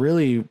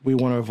really, we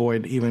want to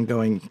avoid even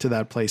going to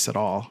that place at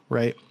all,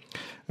 right?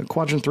 And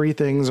quadrant 3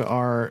 things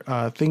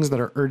are things that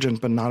are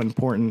urgent but not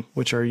important,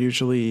 which are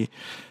usually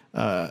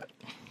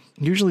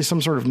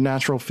some sort of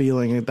natural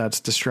feeling that's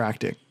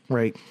distracting,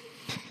 right?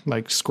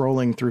 Like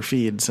scrolling through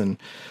feeds and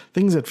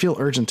things that feel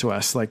urgent to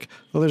us, like,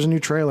 oh, there's a new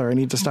trailer, I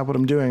need to stop what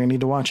I'm doing, I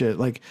need to watch it,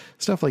 like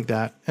stuff like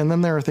that. And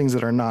then there are things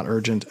that are not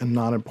urgent and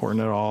not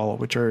important at all,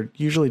 which are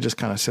usually just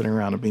kind of sitting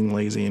around and being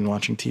lazy and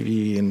watching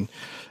TV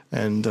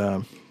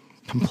and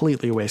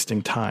completely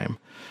wasting time,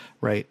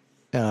 right?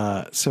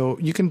 So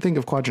you can think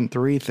of quadrant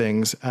 3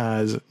 things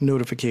as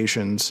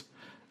notifications,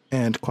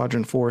 and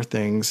quadrant 4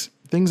 things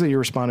that you're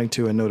responding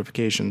to in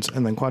notifications,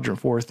 and then quadrant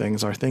 4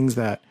 things are things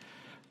that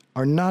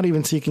are not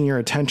even seeking your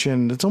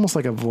attention. It's almost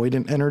like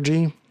avoidant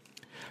energy.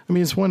 I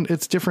mean,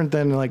 it's different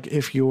than like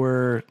if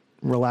you're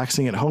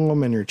relaxing at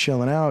home and you're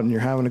chilling out and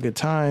you're having a good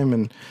time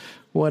and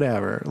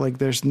whatever. Like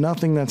there's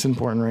nothing that's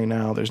important right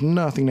now. There's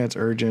nothing that's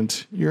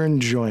urgent. You're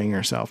enjoying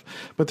yourself.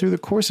 But through the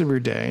course of your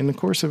day, in the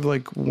course of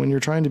like when you're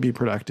trying to be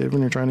productive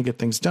and you're trying to get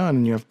things done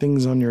and you have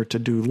things on your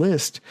to-do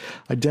list,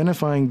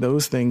 identifying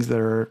those things that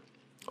are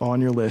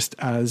on your list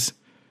as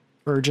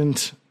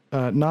urgent,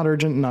 not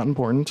urgent, not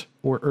important,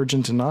 or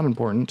urgent and not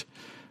important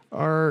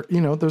are,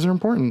 those are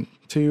important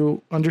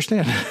to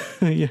understand.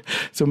 Yeah.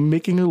 So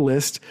making a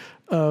list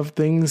of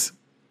things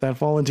that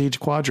fall into each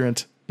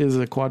quadrant is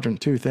a quadrant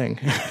 2 thing,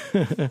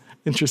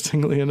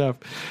 interestingly enough.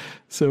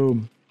 So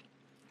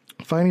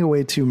finding a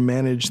way to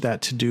manage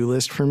that to-do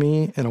list for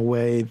me in a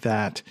way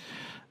that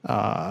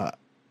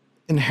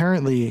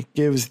inherently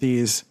gives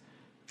these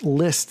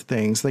list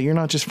things that you're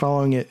not just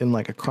following it in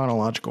like a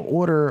chronological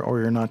order, or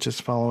you're not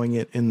just following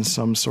it in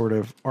some sort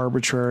of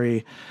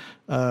arbitrary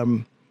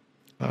through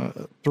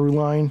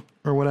line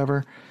or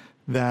whatever,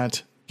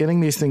 that getting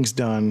these things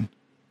done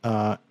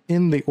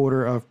in the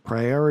order of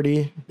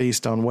priority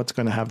based on what's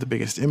going to have the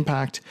biggest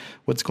impact,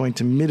 what's going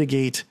to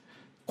mitigate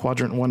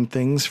quadrant 1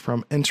 things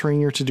from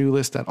entering your to-do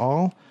list at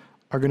all,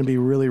 are going to be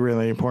really,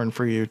 really important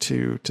for you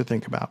to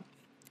think about.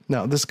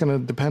 Now, this is going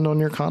to depend on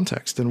your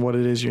context and what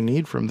it is you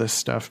need from this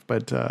stuff.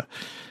 But,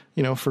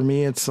 for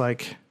me, it's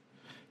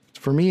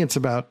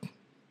about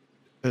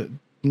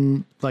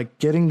like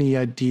getting the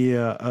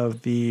idea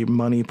of the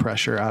money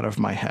pressure out of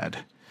my head,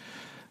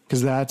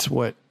 because that's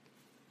what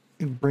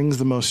brings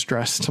the most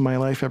stress to my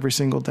life every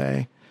single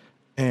day.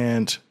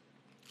 And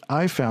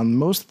I found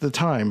most of the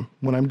time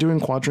when I'm doing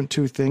quadrant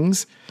 2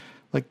 things,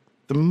 like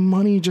the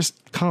money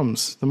just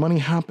comes, the money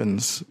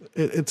happens.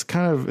 It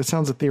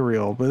sounds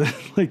ethereal, but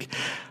like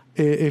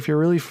if you're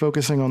really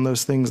focusing on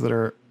those things that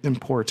are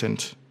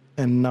important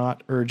and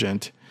not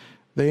urgent,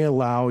 they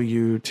allow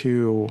you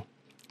to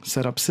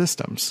set up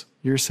systems.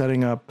 You're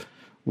setting up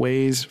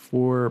ways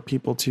for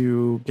people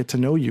to get to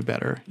know you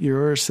better.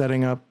 You're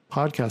setting up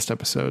podcast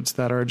episodes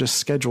that are just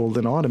scheduled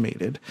and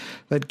automated,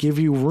 that give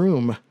you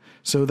room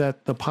so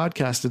that the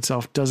podcast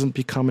itself doesn't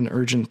become an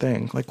urgent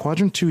thing. Like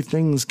quadrant 2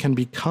 things can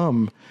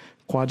become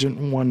quadrant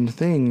 1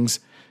 things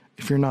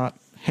if you're not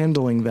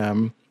handling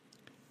them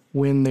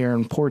when they're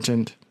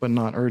important but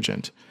not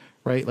urgent,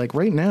 right? Like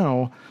right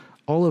now,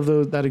 all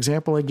of that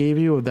example I gave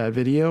you of that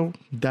video,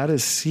 that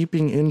is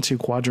seeping into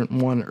quadrant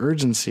 1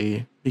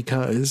 urgency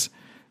because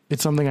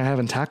it's something I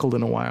haven't tackled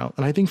in a while.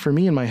 And I think for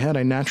me in my head,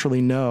 I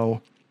naturally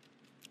know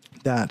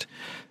that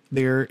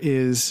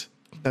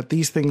that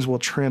these things will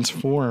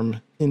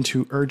transform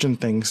into urgent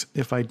things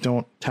if I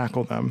don't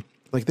tackle them.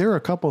 Like there are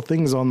a couple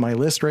things on my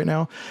list right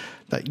now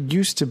that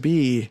used to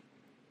be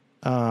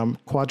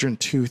quadrant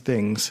 2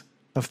 things,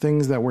 of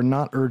things that were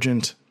not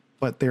urgent,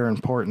 but they're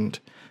important.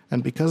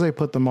 And because I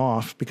put them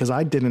off, because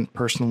I didn't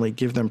personally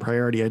give them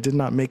priority, I did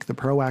not make the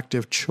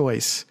proactive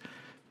choice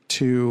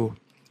to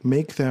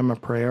make them a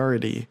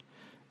priority.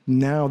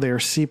 Now they're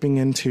seeping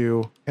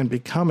into and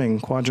becoming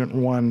quadrant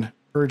 1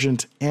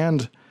 urgent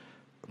and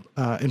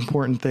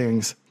important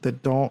things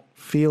that don't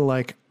feel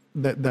like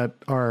that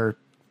are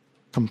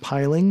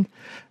compiling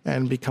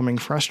and becoming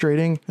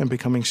frustrating and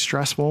becoming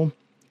stressful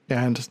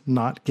and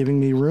not giving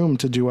me room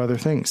to do other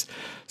things.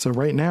 So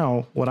right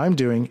now, what I'm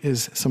doing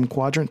is some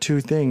quadrant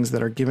 2 things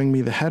that are giving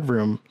me the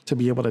headroom to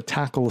be able to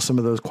tackle some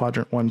of those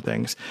quadrant 1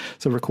 things.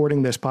 So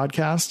recording this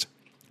podcast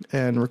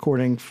and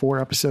recording 4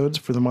 episodes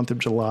for the month of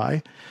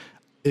July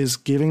is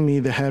giving me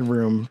the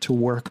headroom to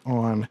work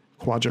on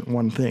quadrant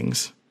 1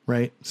 things,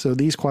 right? So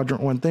these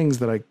quadrant 1 things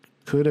that I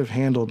could have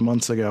handled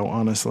months ago,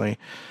 honestly,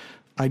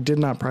 I did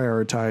not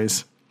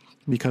prioritize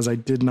because I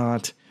did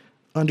not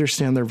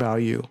understand their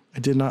value. I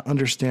did not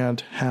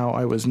understand how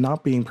I was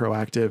not being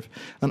proactive.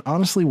 And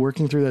honestly,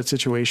 working through that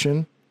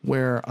situation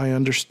where I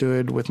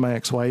understood with my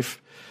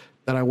ex-wife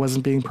that I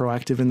wasn't being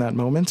proactive in that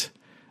moment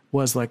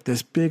was like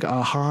this big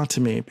aha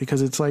to me,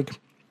 because it's like,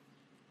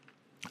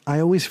 I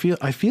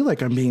feel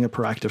like I'm being a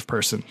proactive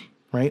person,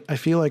 right? I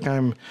feel like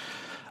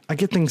I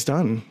get things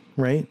done,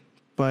 right?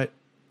 But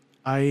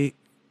there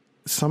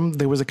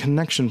was a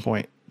connection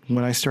point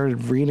when I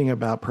started reading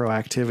about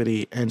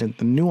proactivity and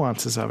the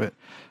nuances of it,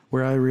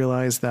 where I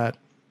realized that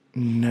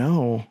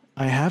no,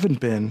 I haven't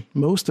been.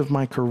 Most of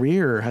my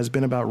career has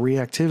been about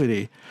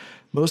reactivity.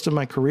 Most of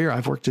my career,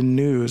 I've worked in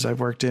news,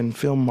 I've worked in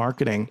film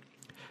marketing,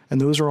 and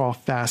those are all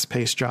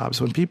fast-paced jobs.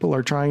 When people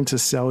are trying to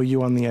sell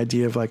you on the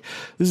idea of like,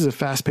 this is a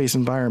fast-paced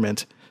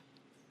environment,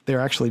 they're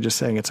actually just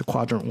saying it's a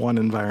quadrant 1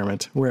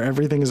 environment where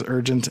everything is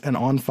urgent and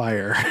on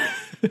fire,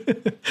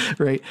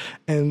 right?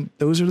 And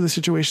those are the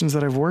situations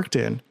that I've worked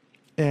in.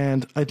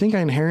 And I think I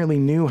inherently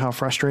knew how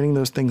frustrating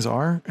those things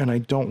are, and I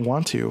don't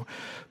want to,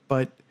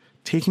 but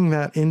taking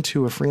that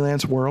into a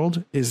freelance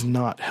world is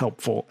not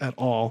helpful at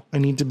all. I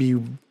need to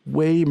be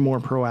way more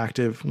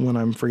proactive when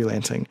I'm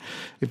freelancing.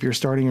 If you're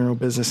starting your own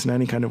business in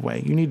any kind of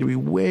way, you need to be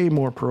way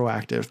more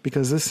proactive,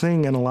 because this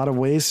thing, in a lot of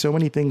ways, so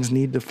many things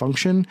need to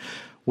function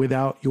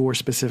without your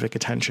specific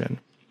attention,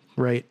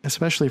 right?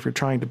 Especially if you're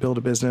trying to build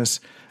a business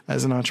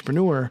as an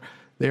entrepreneur,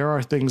 there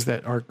are things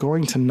that are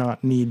going to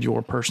not need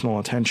your personal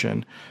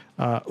attention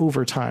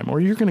over time, or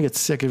you're going to get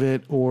sick of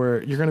it,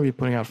 or you're going to be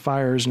putting out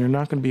fires and you're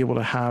not going to be able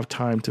to have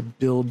time to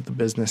build the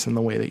business in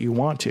the way that you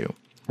want to,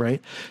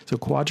 right? So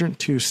quadrant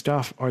 2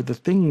 stuff are the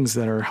things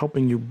that are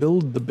helping you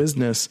build the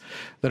business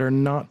that are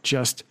not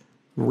just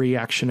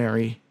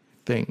reactionary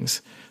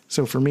things.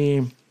 So for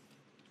me,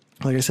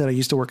 like I said, I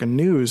used to work in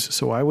news,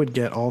 so I would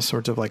get all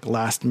sorts of like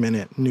last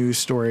minute news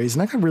stories,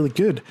 and I got really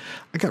good.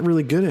 I got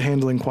really good at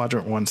handling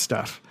quadrant 1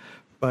 stuff,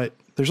 but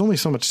there's only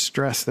so much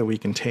stress that we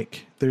can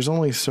take. There's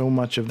only so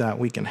much of that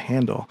we can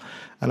handle.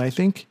 And I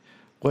think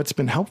what's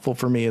been helpful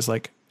for me is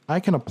like, I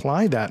can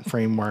apply that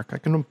framework. I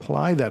can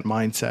apply that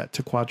mindset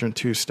to quadrant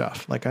 2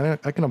 stuff. Like I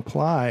can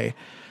apply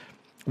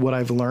what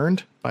I've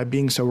learned by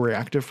being so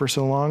reactive for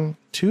so long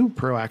to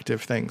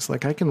proactive things.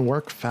 Like I can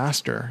work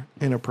faster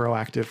in a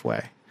proactive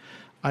way.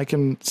 I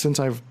can, since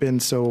I've been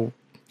so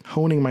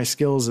honing my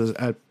skills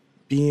at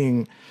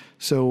being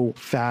so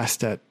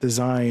fast at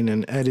design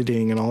and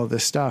editing and all of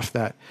this stuff,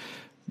 that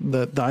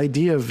the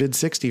idea of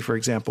Vid60, for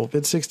example,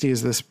 Vid60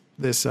 is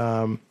this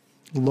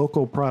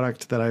local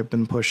product that I've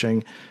been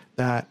pushing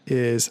that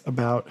is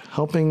about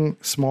helping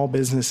small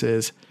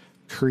businesses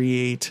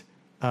create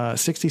a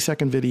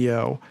 60-second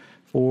video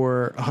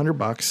for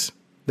 $100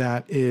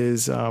 that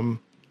is,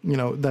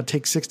 that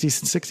takes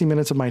 60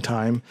 minutes of my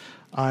time.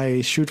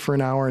 I shoot for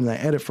an hour and I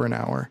edit for an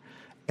hour.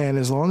 And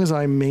as long as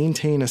I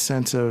maintain a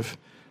sense of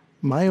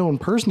my own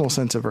personal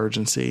sense of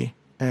urgency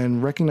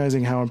and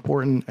recognizing how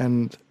important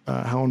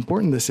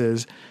this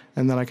is,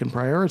 and then I can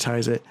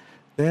prioritize it,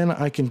 then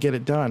I can get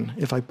it done.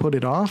 If I put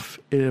it off,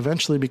 it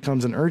eventually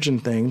becomes an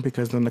urgent thing,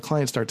 because then the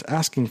client starts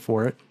asking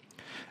for it,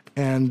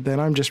 and then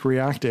I'm just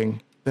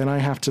reacting. Then I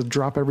have to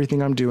drop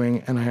everything I'm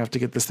doing and I have to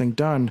get this thing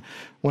done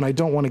when I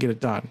don't want to get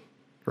it done,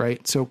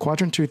 right? So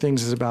quadrant 2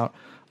 things is about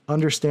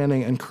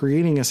understanding and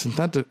creating a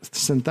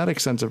synthetic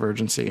sense of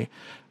urgency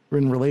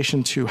in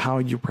relation to how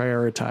you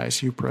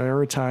prioritize. You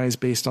prioritize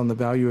based on the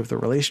value of the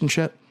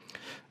relationship,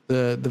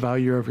 the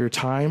value of your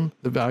time,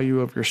 the value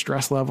of your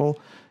stress level,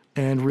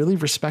 and really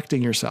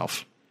respecting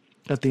yourself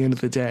at the end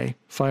of the day,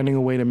 finding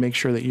a way to make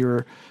sure that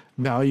you're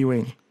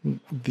valuing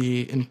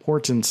the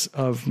importance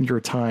of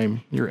your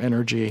time, your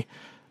energy,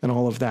 and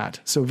all of that.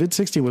 So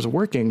Vid60 was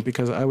working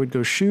because I would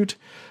go shoot,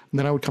 and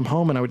then I would come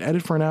home and I would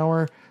edit for an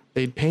hour.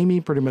 They'd pay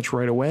me pretty much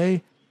right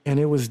away, and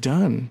it was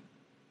done,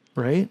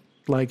 right?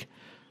 Like,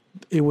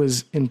 it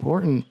was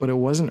important, but it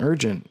wasn't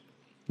urgent.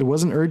 It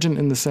wasn't urgent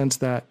in the sense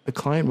that the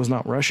client was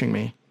not rushing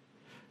me.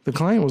 The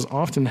client was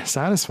often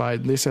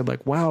satisfied. They said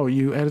like, wow,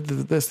 you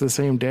edited this the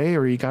same day,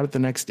 or you got it the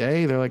next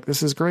day. They're like,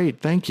 this is great.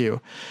 Thank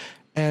you.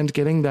 And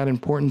getting that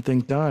important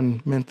thing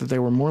done meant that they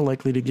were more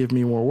likely to give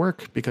me more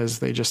work, because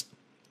they just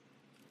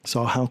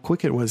saw how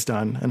quick it was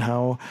done and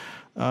how,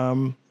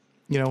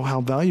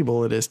 how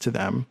valuable it is to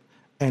them.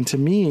 And to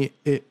me,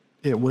 it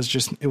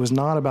was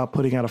not about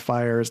putting out a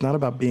fire. It's not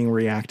about being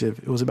reactive.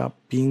 It was about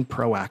being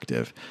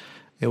proactive.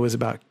 It was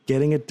about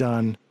getting it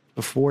done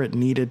before it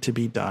needed to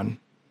be done.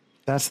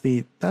 That's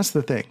the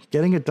thing,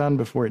 getting it done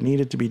before it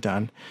needed to be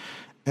done,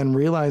 and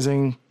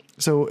realizing.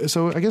 So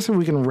I guess if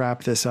we can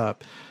wrap this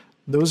up,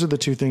 those are the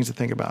 2 things to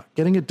think about: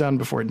 getting it done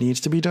before it needs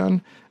to be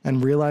done,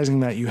 and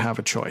realizing that you have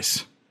a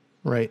choice,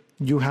 right?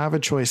 You have a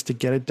choice to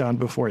get it done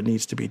before it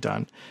needs to be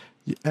done.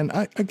 And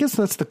I guess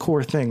that's the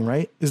core thing,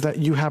 right? Is that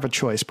you have a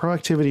choice.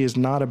 Proactivity is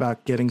not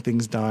about getting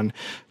things done.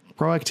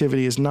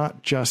 Proactivity is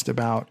not just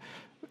about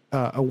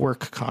a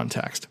work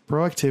context.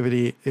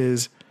 Proactivity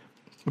is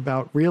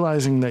about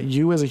realizing that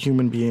you as a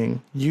human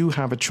being, you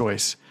have a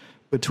choice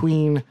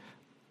between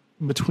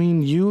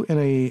you in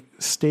a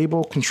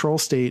stable control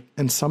state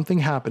and something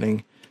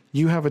happening.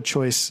 You have a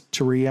choice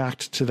to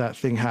react to that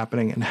thing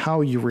happening and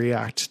how you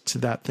react to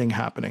that thing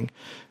happening.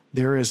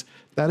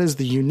 That is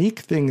the unique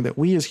thing that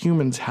we as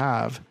humans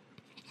have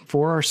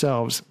for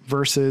ourselves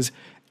versus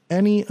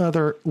any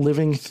other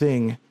living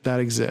thing that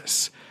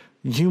exists.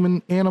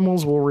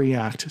 Animals will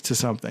react to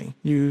something.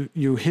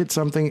 You hit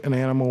something, an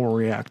animal will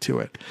react to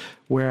it.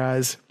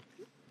 Whereas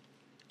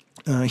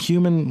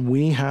human,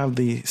 we have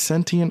the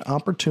sentient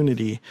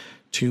opportunity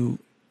to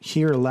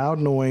hear loud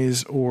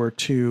noise or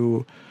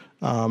to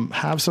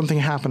have something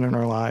happen in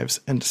our lives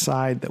and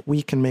decide that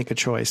we can make a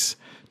choice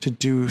to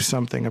do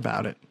something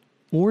about it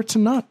or to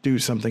not do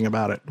something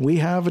about it. We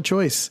have a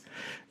choice.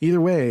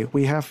 Either way,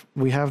 we have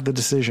the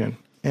decision.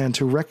 And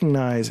to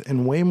recognize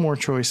in way more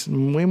choice,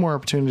 way more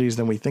opportunities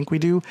than we think we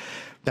do,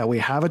 that we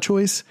have a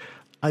choice,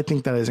 I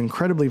think that is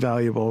incredibly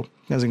valuable,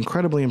 is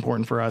incredibly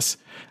important for us.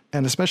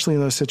 And especially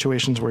in those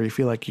situations where you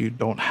feel like you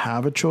don't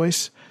have a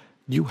choice,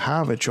 you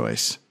have a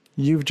choice.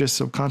 You've just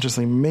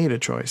subconsciously made a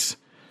choice.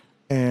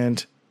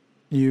 And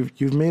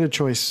you've made a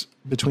choice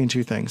between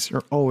two things.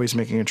 You're always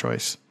making a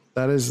choice.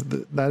 That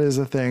is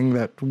a thing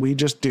that we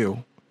just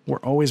do. We're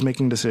always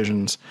making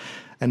decisions.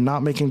 And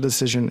not making a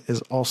decision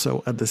is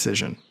also a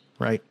decision.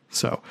 Right?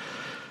 So,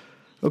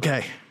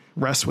 okay,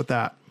 rest with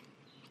that.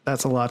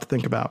 That's a lot to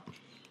think about.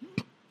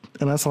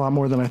 And that's a lot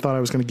more than I thought I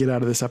was going to get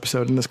out of this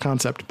episode and this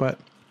concept. But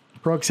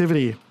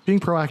proactivity, being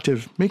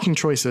proactive, making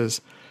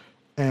choices,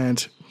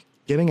 and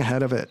getting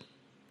ahead of it.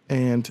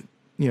 And,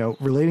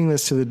 relating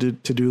this to the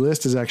to-do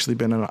list has actually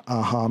been an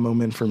aha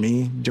moment for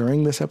me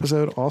during this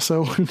episode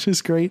also, which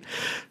is great.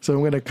 So I'm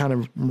going to kind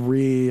of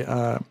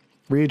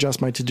readjust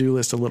my to-do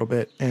list a little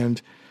bit.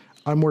 And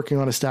I'm working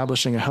on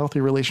establishing a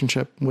healthy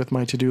relationship with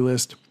my to-do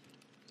list,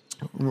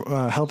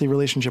 a healthy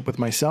relationship with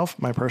myself,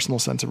 my personal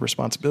sense of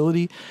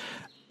responsibility,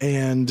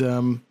 and,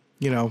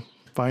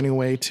 finding a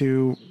way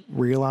to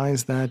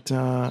realize that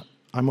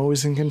I'm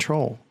always in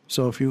control.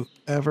 So if you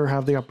ever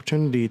have the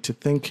opportunity to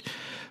think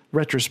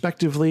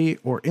retrospectively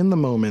or in the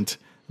moment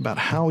about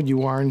how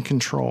you are in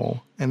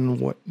control and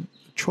what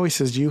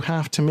choices you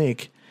have to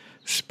make,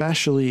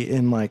 especially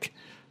in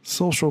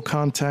social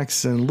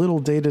contexts and little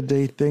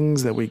day-to-day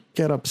things that we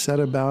get upset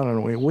about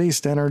and we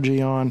waste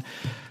energy on,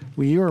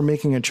 you are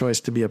making a choice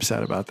to be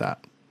upset about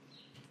that.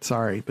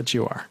 Sorry, but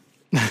you are.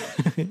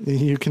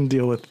 You can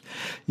deal with,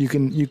 you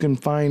can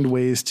find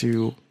ways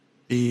to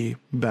be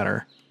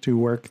better, to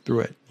work through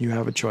it. You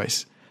have a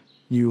choice.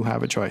 You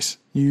have a choice.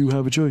 You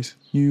have a choice.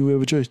 You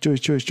have a choice.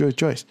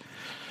 Choice.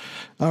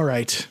 All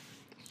right.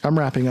 I'm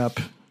wrapping up.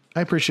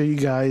 I appreciate you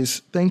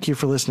guys. Thank you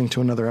for listening to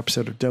another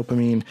episode of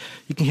Dopamine.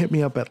 You can hit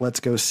me up at Let's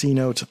Go C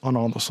Note on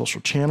all the social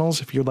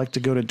channels. If you'd like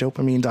to go to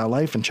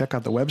dopamine.life and check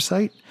out the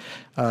website,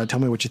 tell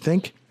me what you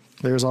think.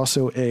 There's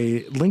also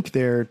a link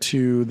there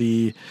to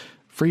the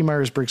free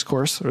Myers-Briggs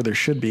course, or there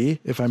should be,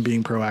 if I'm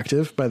being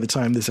proactive by the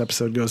time this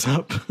episode goes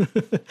up.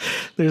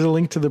 There's a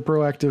link to the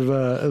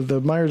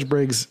the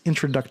Myers-Briggs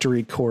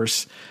introductory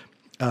course,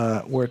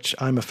 which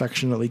I'm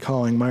affectionately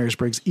calling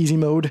Myers-Briggs Easy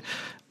Mode.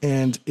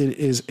 And it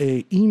is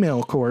a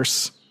email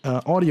course,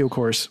 audio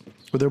course,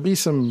 where there'll be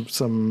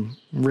some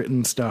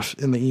written stuff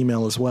in the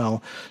email as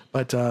well.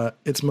 But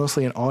it's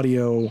mostly an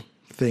audio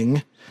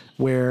thing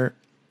where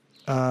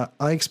I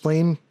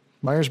explain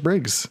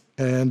Myers-Briggs.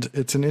 And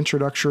it's an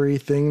introductory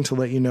thing to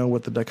let you know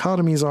what the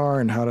dichotomies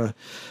are and how to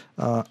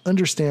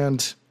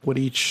understand what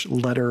each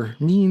letter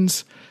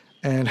means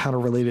and how to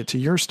relate it to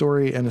your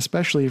story. And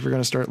especially if you're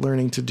going to start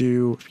learning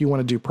if you want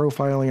to do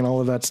profiling and all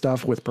of that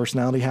stuff with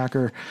Personality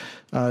Hacker,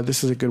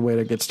 this is a good way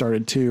to get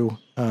started too,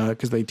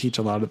 because they teach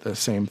a lot of the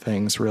same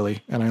things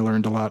really. And I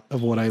learned a lot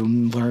of what I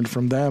learned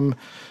from them.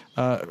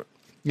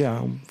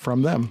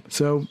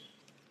 So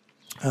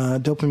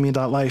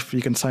dopamine.life,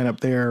 you can sign up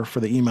there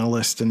for the email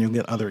list and you'll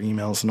get other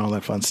emails and all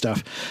that fun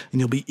stuff. And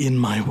you'll be in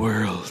my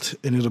world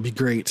and it'll be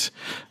great.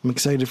 I'm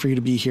excited for you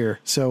to be here.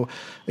 So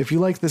if you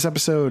like this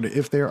episode,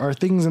 if there are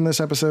things in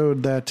this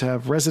episode that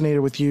have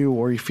resonated with you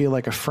or you feel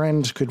like a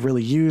friend could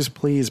really use,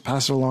 please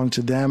pass it along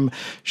to them.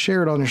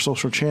 Share it on your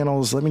social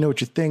channels. Let me know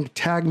what you think.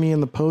 Tag me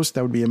in the post.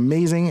 That would be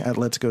amazing at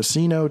Let's Go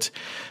C Note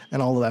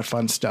and all of that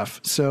fun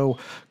stuff. So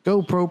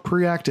go pro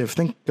preactive.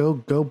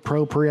 Go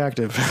pro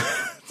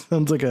preactive.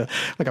 Sounds like a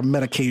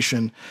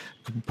medication.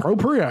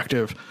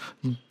 Proactive.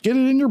 Get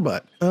it in your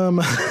butt.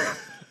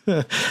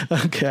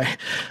 Okay.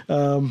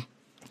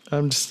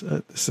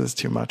 This is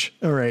too much.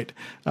 All right.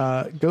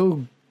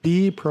 Go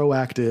be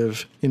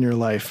proactive in your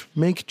life.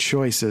 Make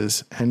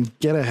choices and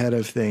get ahead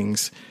of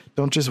things.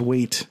 Don't just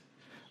wait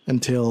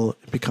until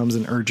it becomes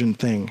an urgent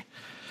thing.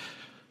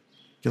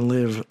 You can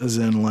live a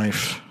Zen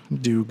life.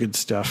 Do good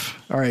stuff.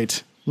 All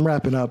right. I'm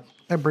wrapping up.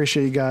 I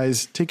appreciate you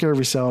guys. Take care of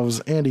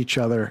yourselves and each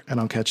other, and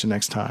I'll catch you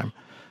next time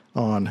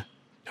on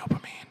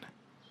Dopamine.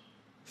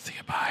 See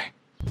you, bye.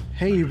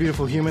 Hey, you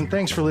beautiful human.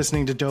 Thanks for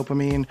listening to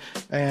Dopamine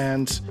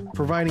and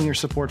providing your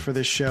support for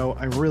this show.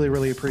 I really,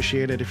 really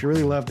appreciate it. If you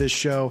really love this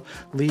show,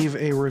 leave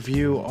a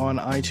review on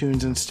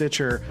iTunes and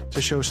Stitcher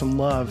to show some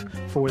love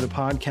for the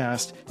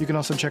podcast. You can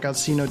also check out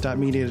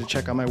cnote.media to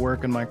check out my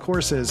work and my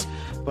courses.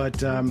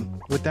 But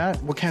with that,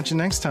 we'll catch you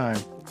next time.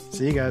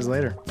 See you guys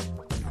later.